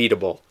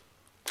unbeatable,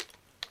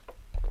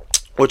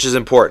 which is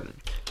important.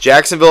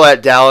 Jacksonville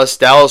at Dallas.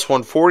 Dallas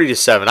won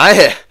 40-7.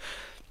 I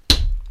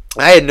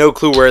had no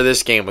clue where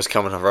this game was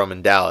coming from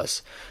in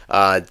Dallas.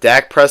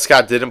 Dak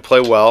Prescott didn't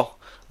play well.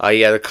 He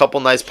had a couple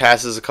nice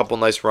passes, a couple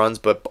nice runs,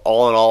 but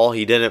all in all,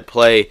 he didn't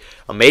play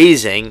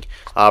amazing.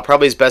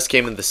 Probably his best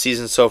game of the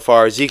season so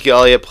far. Ezekiel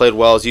Elliott played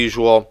well as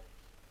usual.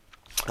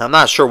 I'm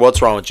not sure what's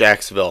wrong with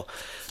Jacksonville.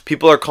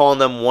 People are calling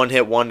them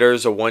one-hit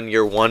wonders, a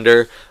one-year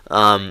wonder.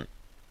 And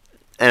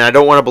I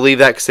don't want to believe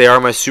that because they are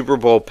my Super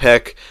Bowl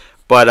pick.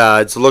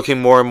 But it's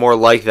looking more and more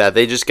like that.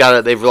 They just got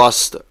it. They've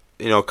lost,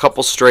 a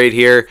couple straight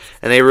here,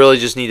 and they really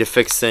just need to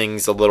fix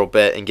things a little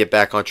bit and get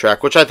back on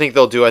track, which I think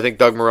they'll do. I think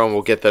Doug Marrone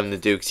will get them to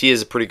do because he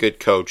is a pretty good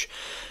coach.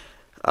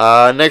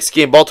 Next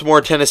game,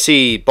 Baltimore,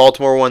 Tennessee.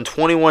 Baltimore won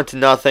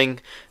 21-0.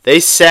 They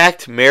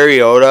sacked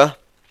Mariota.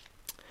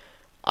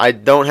 I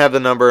don't have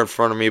the number in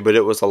front of me, but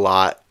it was a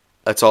lot.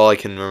 That's all I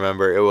can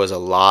remember. It was a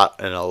lot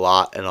and a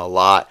lot and a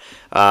lot.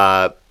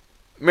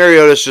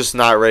 Mariota's just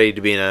not ready to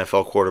be an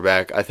NFL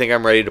quarterback. I think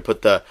I'm ready to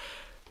put the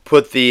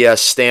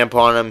stamp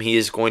on him. He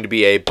is going to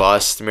be a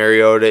bust.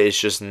 Mariota is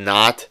just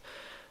not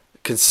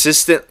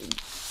consistent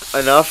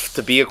enough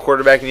to be a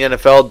quarterback in the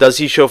NFL. Does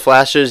he show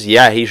flashes?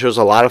 Yeah, he shows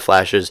a lot of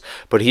flashes,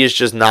 but he is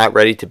just not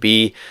ready to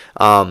be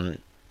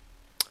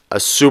a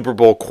Super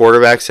Bowl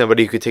quarterback,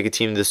 somebody who could take a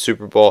team to the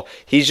Super Bowl.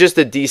 He's just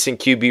a decent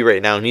QB right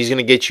now, and he's going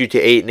to get you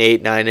to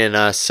 8-8,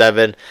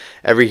 9-7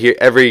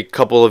 every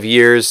couple of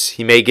years.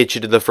 He may get you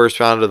to the first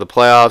round of the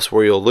playoffs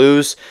where you'll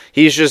lose.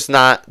 He's just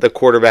not the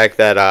quarterback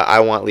that I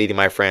want leading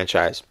my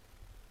franchise.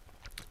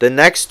 The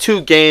next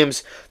two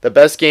games, the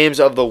best games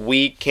of the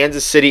week,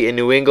 Kansas City and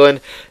New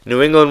England.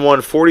 New England won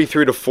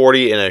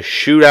 43-40 in a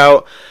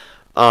shootout.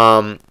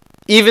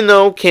 Even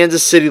though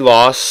Kansas City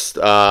lost,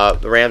 the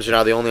Rams are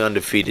now the only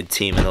undefeated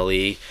team in the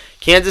league.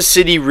 Kansas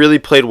City really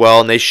played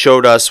well, and they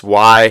showed us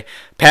why.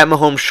 Pat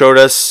Mahomes showed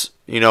us,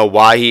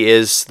 why he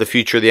is the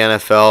future of the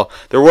NFL.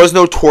 There was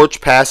no torch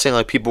passing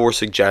like people were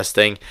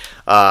suggesting.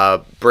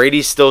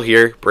 Brady's still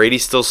here.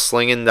 Brady's still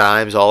slinging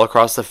dimes all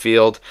across the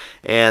field,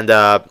 and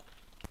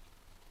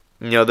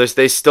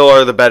they still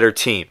are the better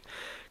team.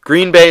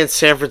 Green Bay and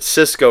San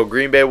Francisco.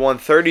 Green Bay won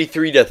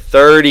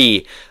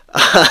 33-30.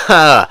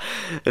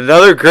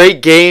 Another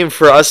great game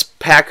for us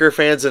Packer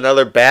fans,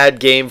 another bad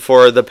game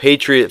for the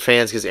Patriot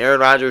fans because Aaron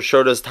Rodgers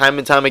showed us time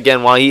and time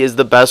again why he is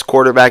the best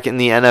quarterback in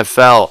the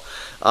NFL.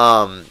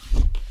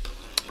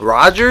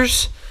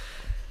 Rodgers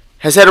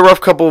has had a rough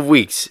couple of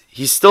weeks.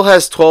 He still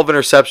has 12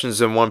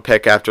 interceptions and 1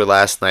 pick after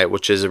last night,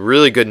 which is a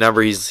really good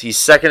number. He's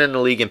second in the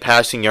league in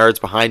passing yards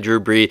behind Drew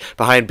Brees,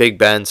 behind Big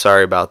Ben.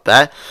 Sorry about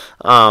that.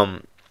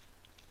 And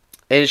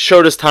it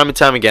showed us time and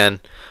time again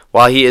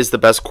while he is the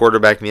best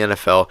quarterback in the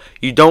NFL,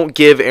 you don't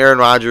give Aaron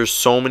Rodgers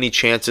so many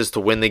chances to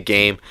win the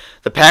game.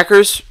 The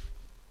Packers,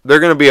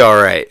 they're going to be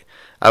all right.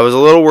 I was a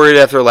little worried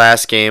after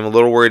last game, a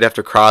little worried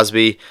after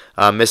Crosby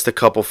missed a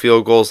couple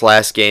field goals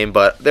last game,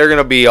 but they're going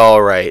to be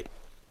all right.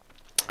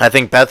 I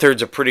think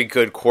Beathard's a pretty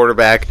good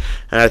quarterback,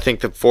 and I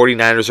think the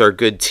 49ers are a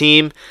good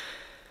team.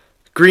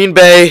 Green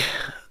Bay,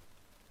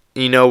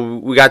 we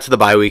got to the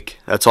bye week.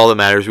 That's all that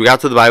matters. We got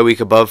to the bye week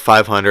above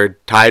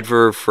 500, tied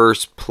for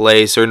first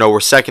place. We're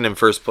second in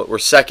first place. We're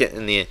second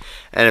in the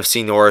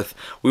NFC North.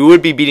 We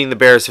would be beating the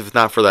Bears if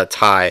not for that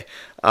tie.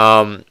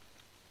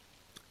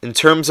 In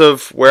terms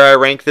of where I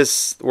rank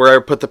this, where I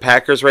put the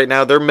Packers right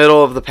now, they're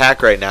middle of the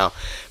pack right now.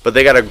 But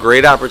they got a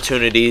great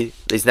opportunity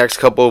these next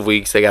couple of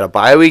weeks. They got a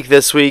bye week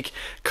this week,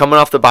 coming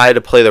off the bye to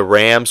play the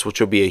Rams, which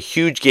will be a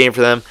huge game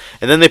for them.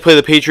 And then they play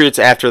the Patriots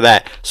after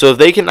that. So if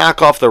they can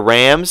knock off the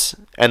Rams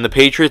and the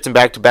Patriots in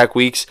back-to-back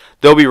weeks,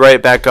 they'll be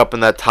right back up in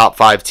that top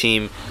 5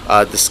 team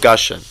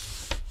discussion.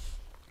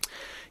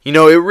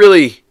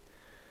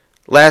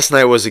 Last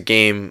night was a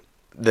game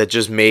that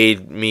just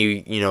made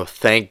me,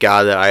 thank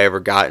God that I ever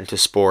got into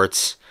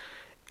sports.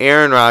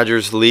 Aaron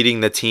Rodgers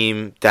leading the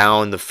team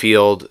down the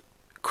field.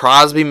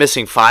 Crosby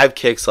missing 5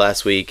 kicks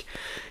last week.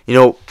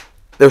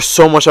 There's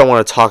so much I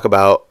want to talk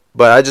about,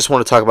 but I just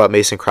want to talk about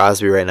Mason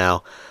Crosby right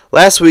now.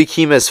 Last week,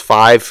 he missed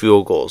 5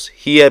 field goals.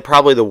 He had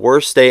probably the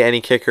worst day any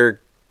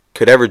kicker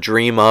could ever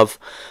dream of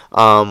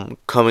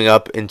coming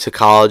up into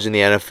college in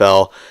the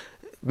NFL.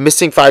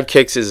 missing 5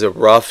 kicks is a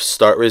rough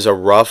start. Is a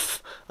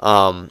rough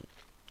type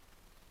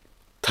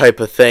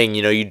of thing.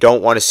 You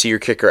don't want to see your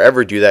kicker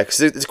ever do that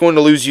because it's going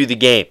to lose you the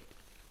game.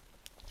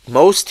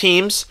 Most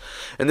teams,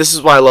 and this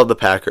is why I love the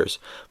Packers,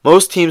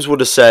 most teams would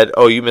have said,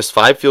 oh, you missed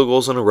 5 field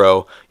goals in a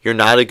row, you're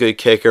not a good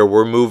kicker,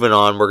 we're moving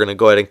on, we're going to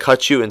go ahead and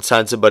cut you and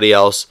sign somebody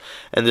else,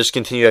 and just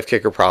continue to have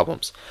kicker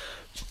problems.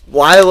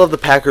 Why I love the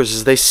Packers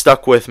is they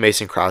stuck with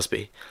Mason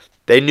Crosby.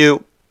 They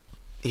knew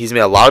he's made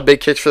a lot of big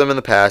kicks for them in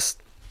the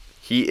past.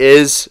 He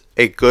is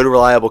a good,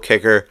 reliable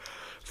kicker.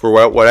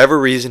 For whatever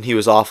reason, he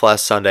was off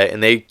last Sunday,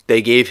 and they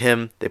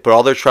put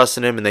all their trust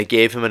in him, and they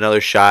gave him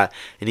another shot,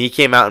 and he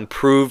came out and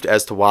proved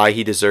as to why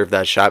he deserved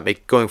that shot,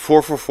 going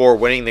 4 for 4,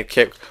 winning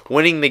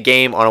the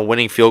game on a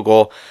winning field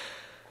goal,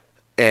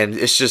 and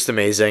it's just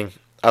amazing.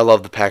 I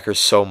love the Packers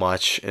so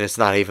much, and it's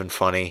not even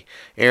funny.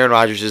 Aaron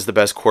Rodgers is the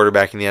best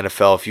quarterback in the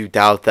NFL. If you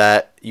doubt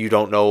that, you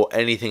don't know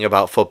anything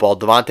about football.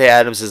 Davante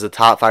Adams is the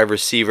top 5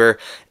 receiver.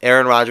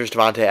 Aaron Rodgers,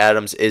 Davante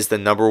Adams is the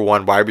number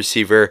 1 wide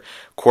receiver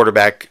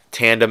quarterback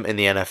tandem in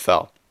the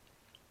NFL.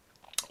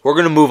 We're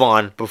going to move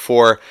on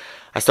before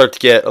I start to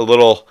get a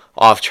little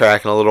off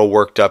track and a little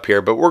worked up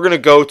here, but we're going to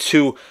go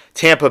to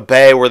Tampa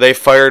Bay, where they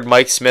fired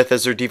Mike Smith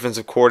as their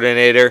defensive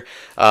coordinator.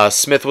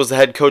 Smith was the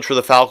head coach for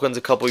the Falcons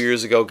a couple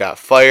years ago, got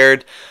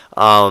fired.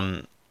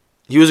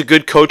 He was a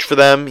good coach for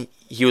them.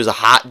 He was a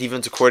hot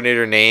defensive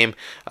coordinator name,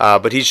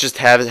 but he just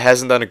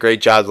hasn't done a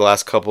great job the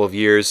last couple of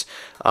years,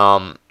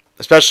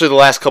 especially the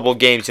last couple of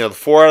games. The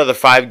 4 out of the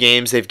 5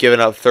 games, they've given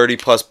up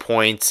 30-plus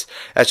points.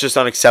 That's just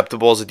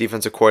unacceptable as a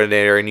defensive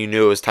coordinator, and you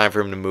knew it was time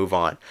for him to move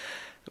on.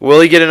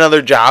 Will he get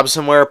another job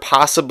somewhere?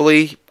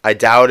 Possibly. I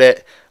doubt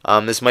it.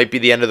 This might be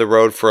the end of the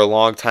road for a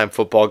long-time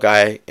football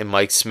guy in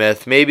Mike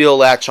Smith. Maybe he'll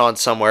latch on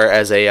somewhere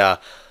as a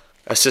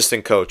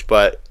assistant coach,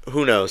 but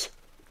who knows?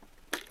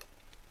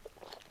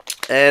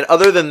 And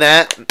other than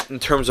that, in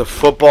terms of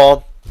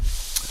football,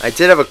 I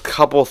did have a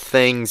couple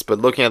things, but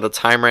looking at the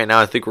time right now,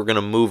 I think we're going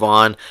to move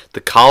on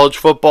to college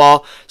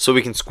football so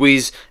we can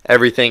squeeze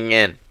everything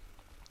in.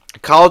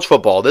 College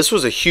football, this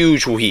was a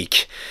huge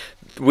week.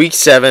 Week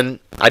 7,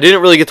 I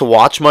didn't really get to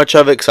watch much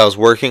of it because I was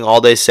working all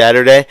day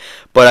Saturday,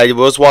 but I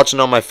was watching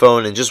on my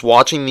phone, and just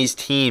watching these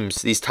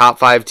teams, these top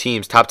 5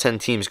 teams, top 10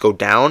 teams go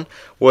down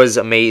was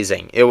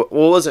amazing. It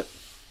was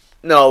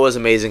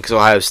amazing because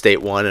Ohio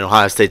State won, and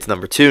Ohio State's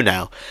number 2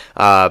 now.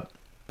 But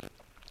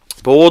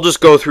we'll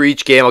just go through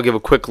each game. I'll give a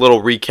quick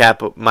little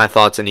recap of my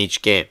thoughts on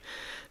each game.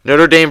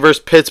 Notre Dame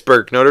versus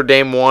Pittsburgh. Notre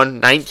Dame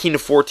won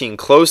 19-14.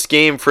 Close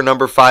game for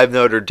number 5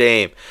 Notre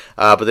Dame,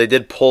 but they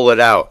did pull it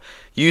out.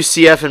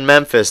 UCF and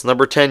Memphis.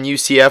 Number 10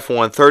 UCF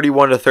won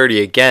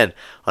 31-30. Again,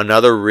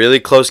 another really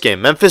close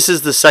game. Memphis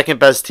is the second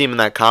best team in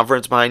that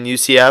conference behind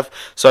UCF,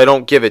 so I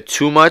don't give it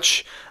too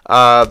much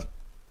thought,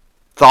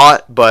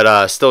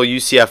 but still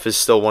UCF is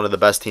still one of the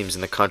best teams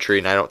in the country,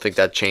 and I don't think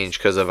that changed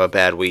because of a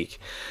bad week.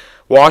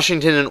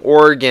 Washington and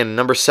Oregon.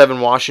 Number 7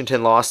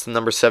 Washington lost to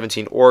number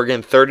 17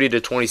 Oregon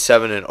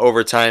 30-27 in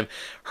overtime.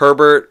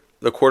 Herbert,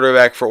 the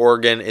quarterback for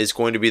Oregon, is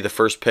going to be the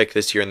first pick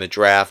this year in the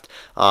draft.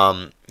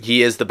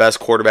 He is the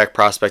best quarterback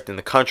prospect in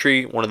the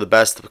country, one of the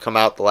best to come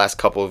out the last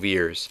couple of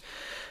years.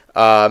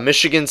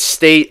 Michigan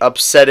State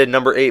upsetted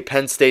number 8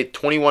 Penn State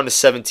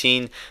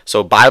 21-17.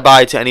 So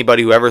bye-bye to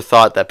anybody who ever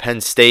thought that Penn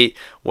State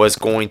was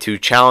going to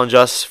challenge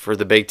us for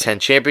the Big Ten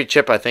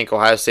championship. I think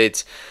Ohio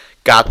State's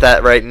got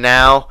that right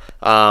now.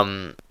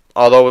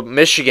 Although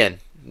Michigan,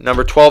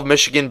 number 12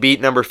 Michigan beat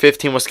number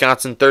 15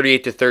 Wisconsin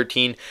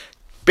 38-13.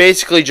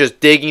 Basically just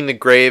digging the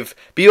grave.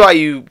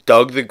 BYU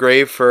dug the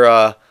grave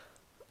for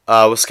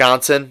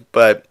Wisconsin,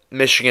 but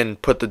Michigan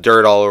put the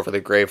dirt all over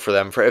the grave for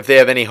them. For if they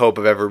have any hope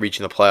of ever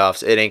reaching the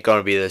playoffs, it ain't going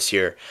to be this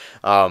year.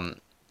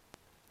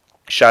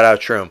 Shout out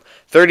Troom.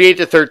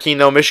 38-13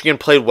 though. Michigan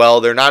played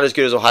well. They're not as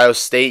good as Ohio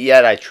State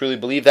yet. I truly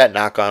believe that.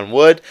 Knock on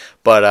wood.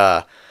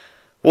 But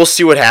we'll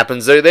see what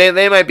happens.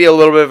 They might be a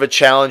little bit of a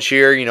challenge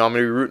here. I'm going to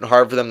be rooting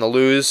hard for them to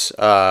lose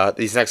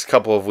these next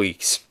couple of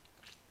weeks.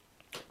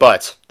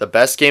 But the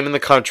best game in the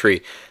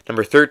country,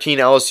 number 13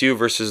 LSU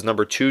versus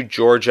number 2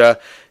 Georgia.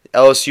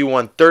 LSU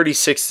won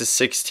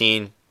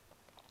 36-16,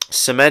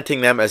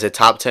 cementing them as a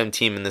top 10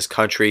 team in this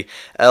country.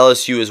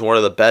 LSU is one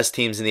of the best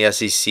teams in the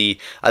SEC.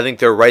 I think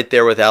they're right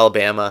there with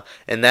Alabama.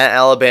 And that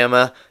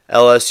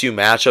Alabama-LSU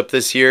matchup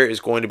this year is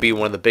going to be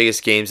one of the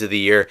biggest games of the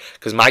year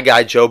because my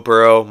guy Joe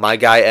Burrow, my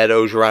guy Ed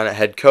Orgeron at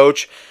head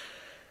coach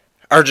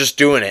are just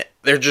doing it.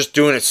 They're just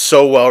doing it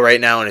so well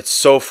right now, and it's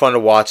so fun to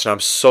watch, and I'm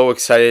so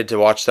excited to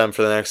watch them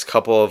for the next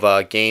couple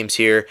of games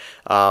here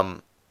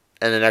and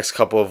the next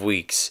couple of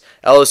weeks.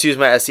 LSU is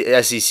my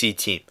SEC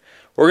team.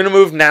 We're going to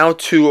move now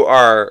to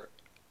our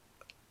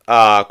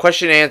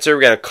question and answer.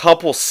 We got a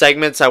couple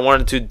segments I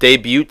wanted to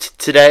debut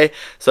today,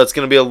 so that's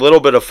going to be a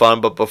little bit of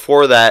fun, but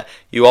before that,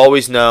 you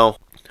always know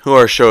who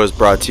our show is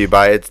brought to you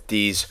by. It's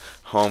D's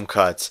Home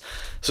Cuts.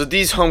 So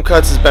D's Home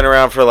Cuts has been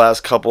around for the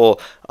last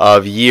couple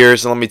of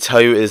years, and let me tell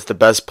you, it is the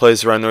best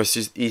place around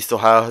Northeast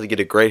Ohio to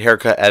get a great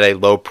haircut at a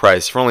low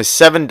price. For only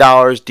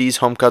 $7, D's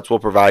Home Cuts will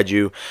provide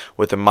you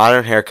with a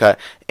modern haircut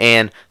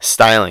and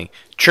styling.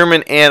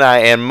 Truman and I,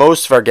 and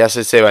most of our guests,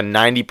 I'd say about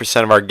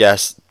 90% of our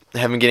guests,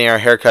 have been getting our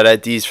haircut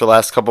at D's for the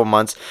last couple of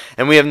months,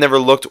 and we have never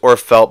looked or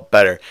felt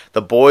better.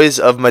 The boys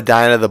of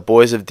Medina, the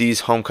boys of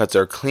D's Home Cuts,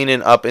 are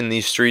cleaning up in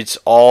these streets,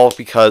 all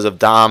because of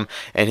Dom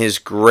and his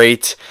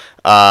great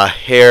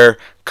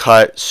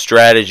haircut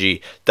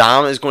strategy.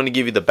 Dom is going to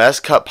give you the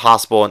best cut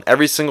possible, and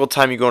every single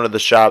time you go into the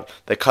shop,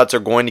 the cuts are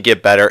going to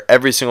get better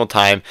every single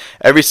time.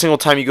 Every single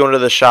time you go into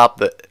the shop,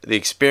 the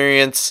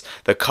experience,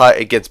 the cut,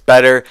 it gets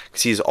better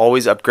because he's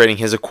always upgrading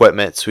his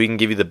equipment so he can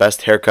give you the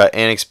best haircut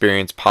and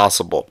experience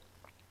possible.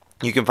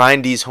 You can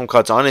find D's Home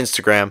Cuts on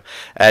Instagram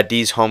at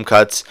D's Home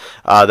Cuts.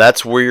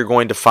 That's where you're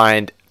going to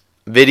find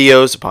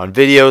videos upon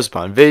videos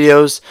upon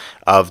videos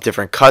of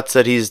different cuts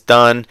that he's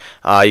done.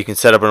 You can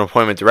set up an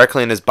appointment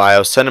directly in his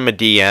bio, send him a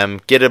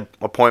DM, get an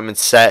appointment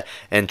set,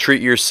 and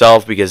treat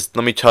yourself, because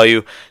let me tell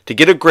you, to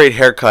get a great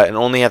haircut and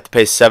only have to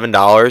pay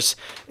 $7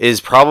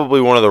 is probably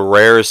one of the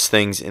rarest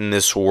things in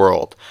this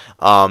world.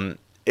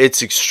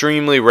 It's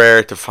extremely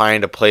rare to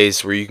find a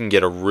place where you can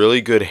get a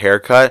really good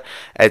haircut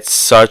at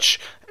such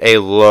a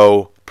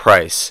low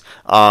price.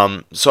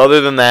 So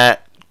other than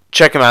that,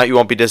 check them out. You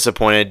won't be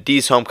disappointed.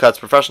 D's Home Cuts,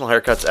 professional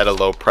haircuts at a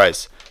low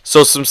price.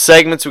 So some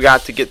segments we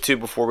got to get to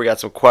before we got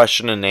some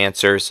question and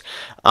answers.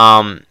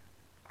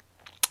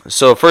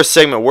 So first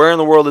segment, where in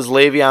the world is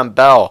Le'Veon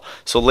Bell?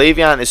 So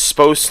Le'Veon is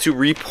supposed to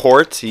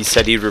report. He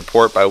said he'd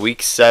report by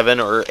week 7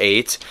 or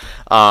 8.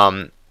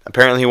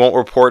 Apparently he won't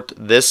report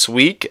this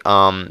week.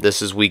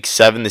 This is week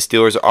 7. The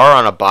Steelers are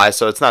on a bye,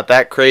 so it's not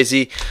that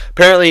crazy.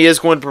 Apparently he is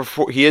going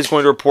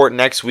to report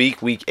next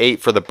week, week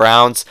 8 for the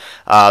Browns.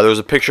 There was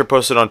a picture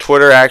posted on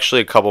Twitter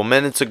actually a couple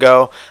minutes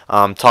ago,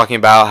 talking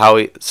about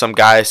how some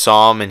guy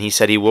saw him and he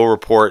said he will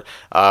report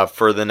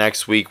for the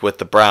next week with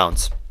the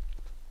Browns.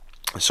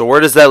 So where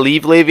does that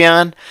leave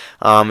Le'Veon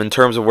in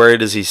terms of where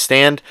does he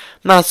stand?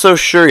 I'm not so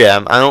sure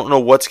yet. I don't know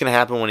what's going to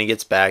happen when he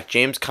gets back.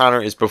 James Conner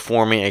is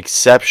performing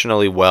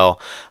exceptionally well.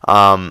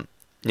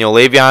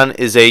 Le'Veon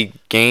is a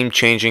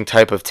game-changing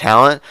type of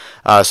talent,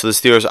 so the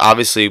Steelers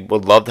obviously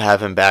would love to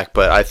have him back,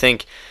 but I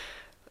think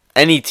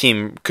any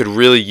team could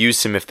really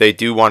use him if they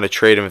do want to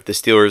trade him, if the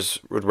Steelers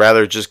would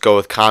rather just go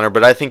with Conner.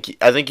 But I think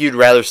you'd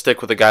rather stick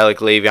with a guy like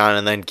Le'Veon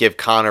and then give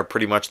Conner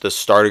pretty much the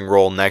starting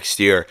role next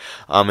year.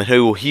 And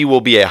he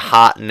will be a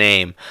hot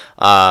name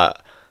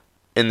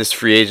in this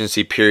free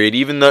agency period,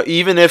 even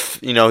if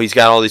he's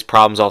got all these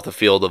problems off the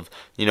field of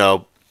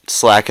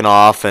slacking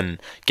off and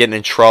getting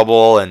in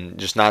trouble and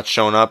just not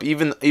showing up.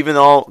 Even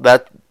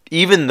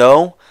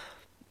though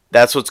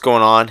that's what's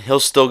going on,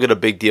 he'll still get a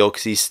big deal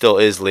because he still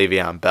is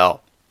Le'Veon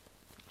Bell.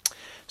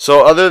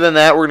 So other than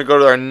that, we're going to go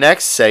to our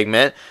next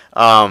segment,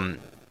 the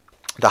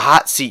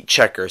hot seat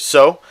checker.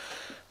 So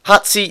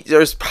hot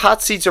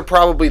seats are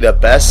probably the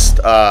best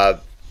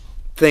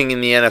thing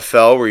in the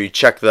NFL, where you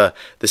check the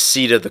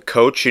seat of the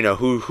coach,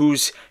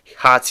 who's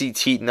hot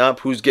seat's heating up,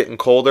 who's getting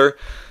colder.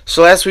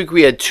 So last week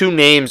we had 2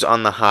 names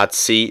on the hot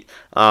seat,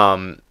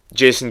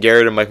 Jason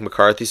Garrett and Mike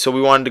McCarthy. So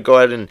we wanted to go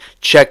ahead and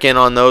check in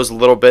on those a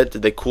little bit.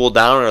 Did they cool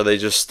down, or are they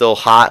just still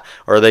hot,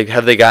 or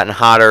have they gotten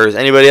hotter? Has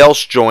anybody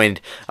else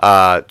joined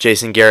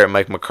Jason Garrett and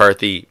Mike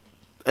McCarthy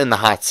in the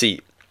hot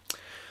seat?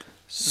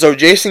 So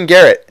Jason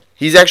Garrett,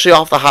 he's actually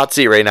off the hot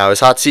seat right now. His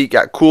hot seat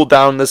got cooled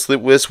down this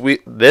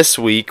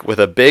week with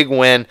a big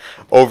win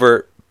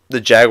over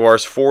the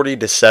Jaguars,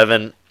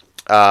 40-7.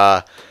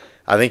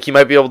 I think he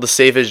might be able to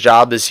save his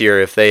job this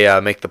year if they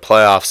make the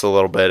playoffs a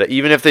little bit.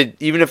 Even if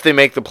they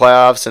make the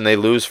playoffs and they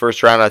lose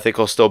first round, I think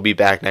he'll still be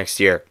back next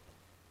year.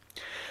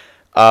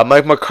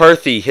 Mike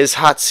McCarthy, his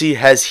hot seat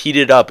has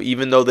heated up.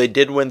 Even though they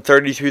did win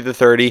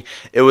 33-30,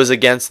 it was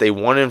against a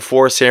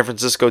 1-4 San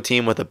Francisco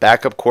team with a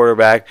backup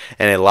quarterback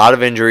and a lot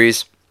of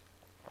injuries.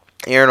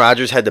 Aaron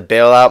Rodgers had to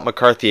bail out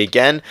McCarthy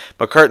again.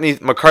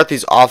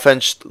 McCarthy's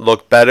offense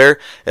looked better.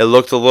 It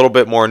looked a little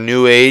bit more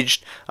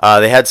new-aged.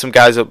 They had some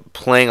guys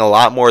playing a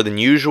lot more than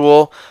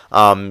usual.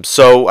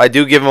 So I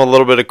do give him a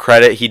little bit of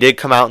credit. He did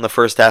come out in the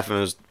first half and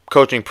was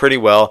coaching pretty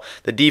well.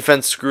 The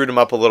defense screwed him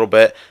up a little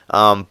bit,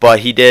 but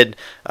he did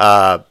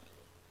not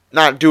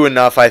do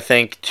enough, I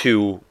think,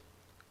 to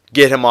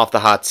get him off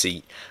the hot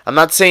seat. I'm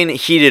not saying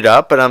it heated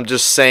up, but I'm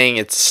just saying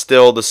it's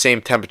still the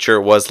same temperature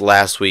it was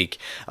last week.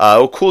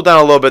 It'll cool down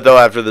a little bit, though,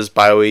 after this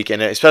bye week,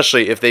 and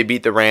especially if they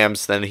beat the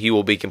Rams, then he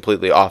will be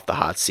completely off the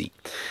hot seat.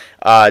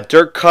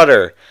 Dirk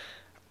Cutter,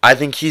 I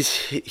think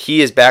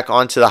he is back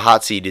onto the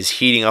hot seat. Is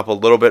heating up a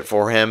little bit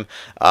for him.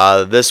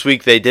 This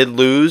week they did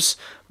lose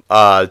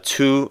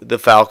to the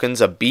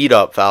Falcons, a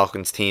beat-up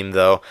Falcons team,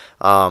 though.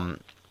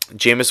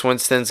 Jameis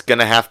Winston's going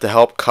to have to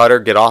help Cutter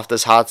get off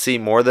this hot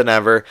seat more than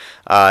ever.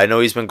 I know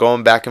he's been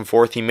going back and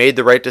forth. He made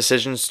the right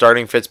decision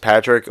starting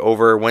Fitzpatrick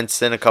over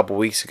Winston a couple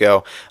weeks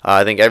ago.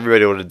 I think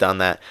everybody would have done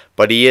that.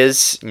 But he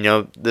is,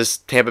 this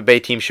Tampa Bay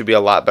team should be a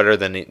lot better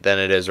than it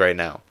is right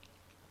now.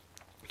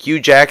 Hugh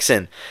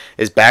Jackson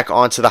is back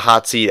onto the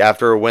hot seat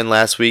after a win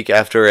last week,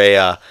 after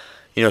a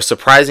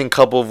surprising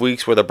couple of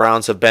weeks where the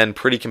Browns have been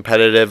pretty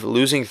competitive,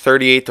 losing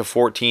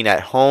 38-14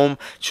 at home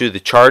to the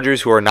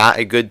Chargers, who are not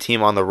a good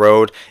team on the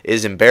road,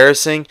 is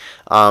embarrassing.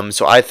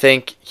 So I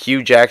think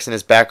Hugh Jackson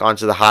is back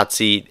onto the hot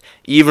seat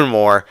even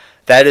more.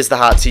 That is the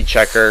hot seat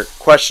checker.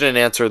 Question and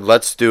answer.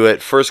 Let's do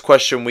it. First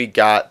question we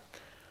got: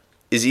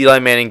 is Eli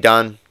Manning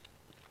done?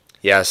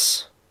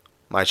 Yes,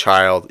 my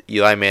child.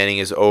 Eli Manning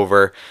is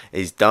over.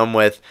 He's done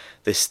with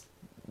this.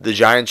 The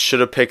Giants should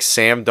have picked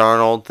Sam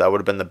Darnold. That would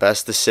have been the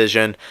best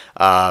decision.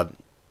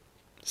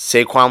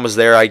 Saquon was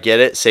there. I get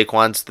it.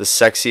 Saquon's the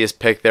sexiest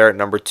pick there at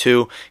number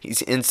 2.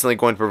 He's instantly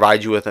going to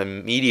provide you with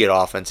immediate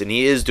offense, and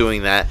he is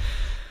doing that.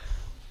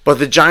 But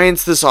the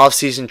Giants this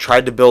offseason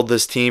tried to build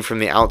this team from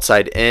the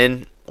outside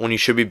in, when you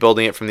should be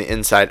building it from the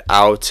inside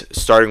out,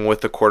 starting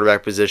with the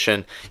quarterback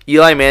position.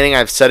 Eli Manning,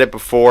 I've said it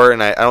before,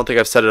 and I don't think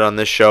I've said it on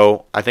this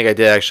show. I think I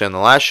did actually on the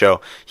last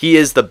show. He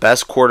is the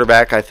best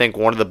quarterback. I think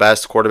one of the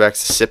best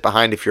quarterbacks to sit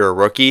behind if you're a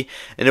rookie.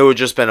 And it would have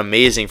just been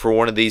amazing for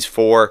one of these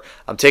 4.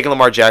 I'm taking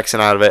Lamar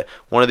Jackson out of it.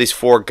 One of these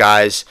 4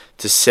 guys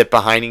to sit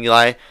behind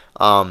Eli.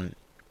 Not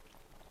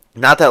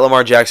that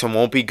Lamar Jackson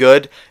won't be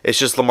good. It's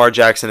just Lamar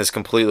Jackson is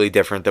completely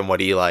different than what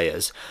Eli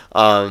is.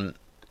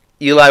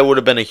 Eli would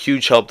have been a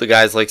huge help to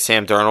guys like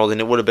Sam Darnold, and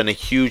it would have been a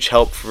huge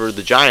help for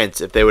the Giants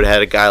if they would have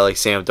had a guy like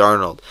Sam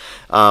Darnold.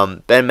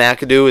 Ben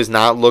McAdoo is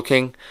not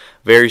looking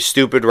very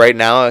stupid right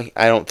now.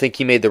 I don't think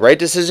he made the right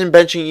decision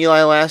benching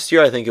Eli last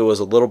year. I think it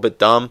was a little bit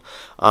dumb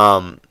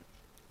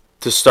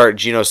to start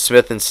Geno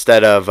Smith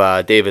instead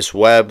of Davis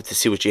Webb to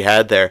see what you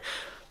had there.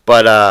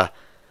 But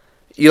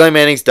Eli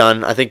Manning's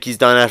done. I think he's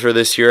done after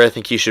this year. I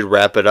think he should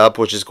wrap it up,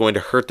 which is going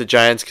to hurt the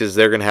Giants because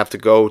they're going to have to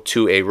go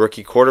to a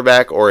rookie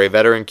quarterback or a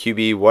veteran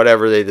QB,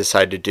 whatever they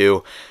decide to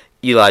do.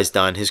 Eli's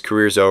done. His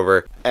career's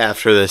over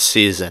after this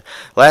season.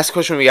 Last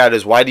question we got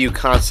is, why do you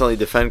constantly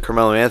defend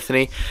Carmelo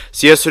Anthony?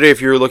 So yesterday,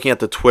 if you were looking at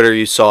the Twitter,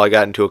 you saw I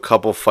got into a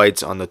couple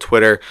fights on the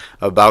Twitter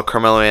about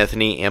Carmelo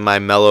Anthony and my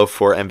Melo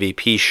for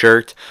MVP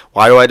shirt.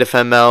 Why do I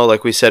defend Melo?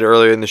 Like we said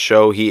earlier in the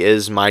show, he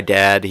is my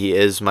dad. He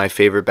is my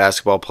favorite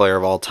basketball player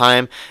of all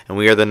time, and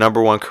we are the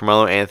 #1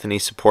 Carmelo Anthony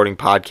supporting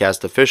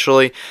podcast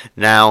officially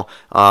now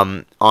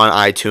on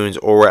iTunes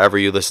or wherever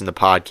you listen to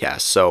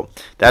podcasts. So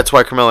that's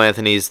why Carmelo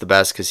Anthony is the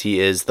best, because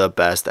he is the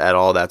best at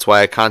all. That's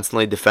why I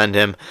constantly defend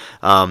him.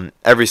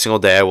 Every single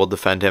day I will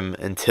defend him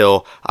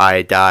until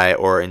I die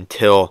or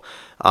until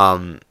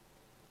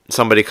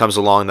somebody comes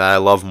along that I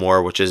love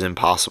more, which is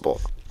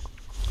impossible.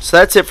 So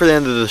that's it for the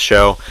end of the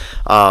show.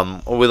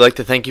 We'd like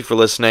to thank you for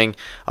listening.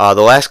 The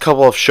last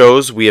couple of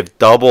shows, we have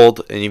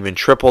doubled and even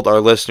tripled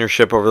our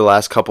listenership over the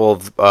last couple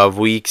of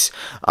weeks.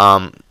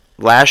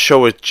 Last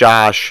show with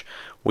Josh,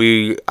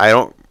 I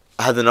don't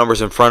have the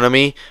numbers in front of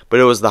me, but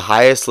it was the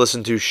highest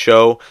listened to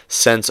show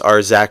since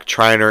our Zach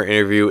Triner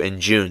interview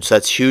in June. So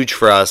that's huge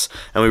for us,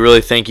 and we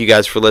really thank you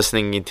guys for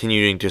listening and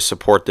continuing to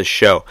support the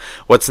show.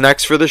 What's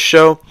next for the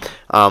show?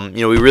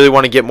 We really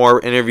want to get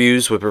more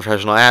interviews with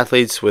professional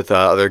athletes, with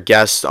other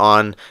guests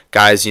on,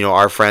 guys,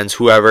 our friends,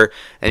 whoever,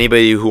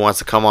 anybody who wants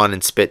to come on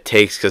and spit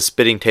takes, because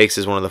spitting takes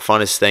is one of the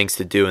funnest things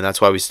to do, and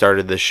that's why we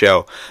started this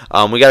show.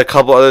 We got a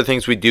couple other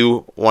things we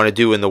do want to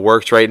do in the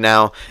works right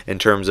now in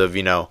terms of,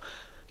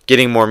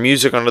 getting more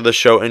music onto the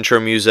show, intro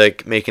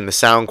music, making the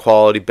sound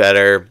quality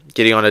better,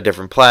 getting onto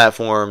different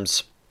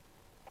platforms.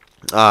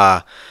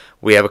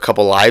 We have a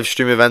couple live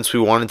stream events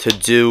we want to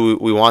do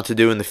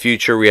in the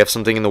future. We have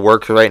something in the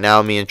works right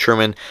now. Me and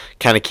Truman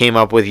kind of came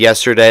up with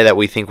yesterday that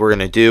we think we're going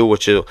to do,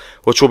 which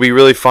will be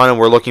really fun, and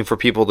we're looking for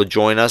people to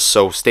join us.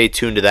 So stay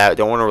tuned to that.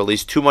 Don't want to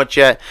release too much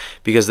yet,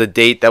 because the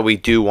date that we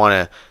do want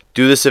to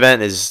do this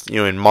event is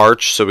in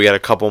March. So we got a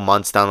couple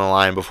months down the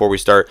line before we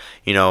start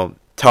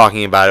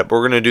talking about it. But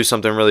we're going to do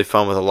something really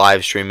fun with a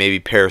live stream, maybe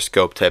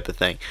Periscope type of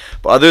thing.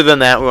 But other than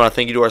that, we want to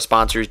thank you to our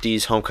sponsors,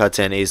 D's Home Cuts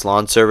and A's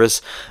Lawn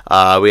Service.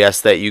 We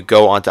ask that you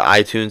go onto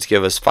iTunes,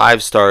 give us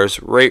 5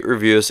 stars, rate,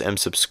 review us, and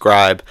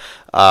subscribe.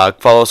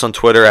 Follow us on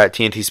Twitter at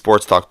TNT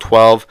Sports Talk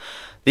 12.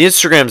 The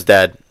Instagram's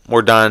dead.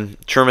 We're done.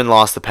 Truman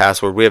lost the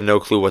password. We have no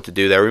clue what to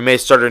do there. We may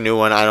start a new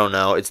one. I don't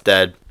know. It's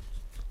dead.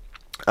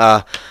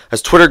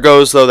 As Twitter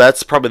goes, though,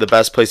 that's probably the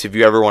best place if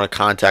you ever want to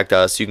contact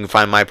us. You can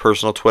find my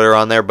personal Twitter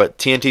on there, but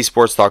TNT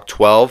Sports Talk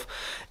 12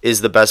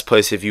 is the best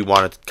place if you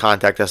want to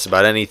contact us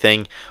about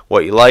anything,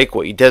 what you like,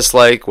 what you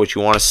dislike, what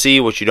you want to see,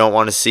 what you don't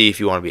want to see, if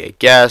you want to be a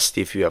guest,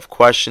 if you have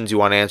questions you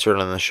want answered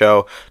on the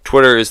show.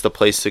 Twitter is the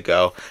place to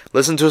go.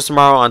 Listen to us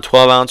tomorrow on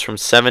 12 Ounce from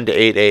 7 to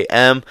 8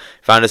 a.m.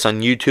 Find us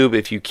on YouTube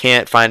if you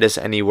can't find us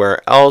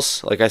anywhere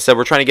else. Like I said,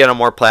 we're trying to get on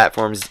more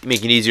platforms,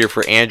 make it easier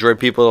for Android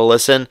people to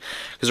listen,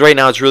 because right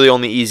now it's really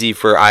only easy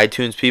for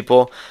iTunes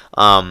people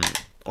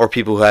or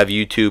people who have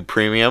YouTube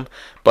Premium.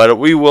 But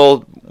we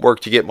will work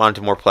to get onto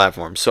more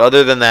platforms. So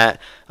other than that,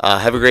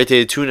 have a great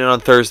day. Tune in on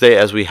Thursday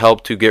as we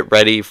help to get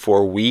ready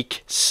for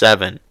Week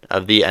 7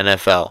 of the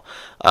NFL.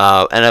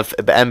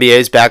 NBA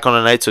is back on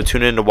tonight, so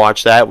tune in to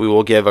watch that. We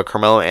will give a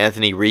Carmelo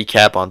Anthony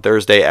recap on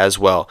Thursday as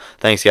well.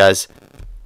 Thanks, guys.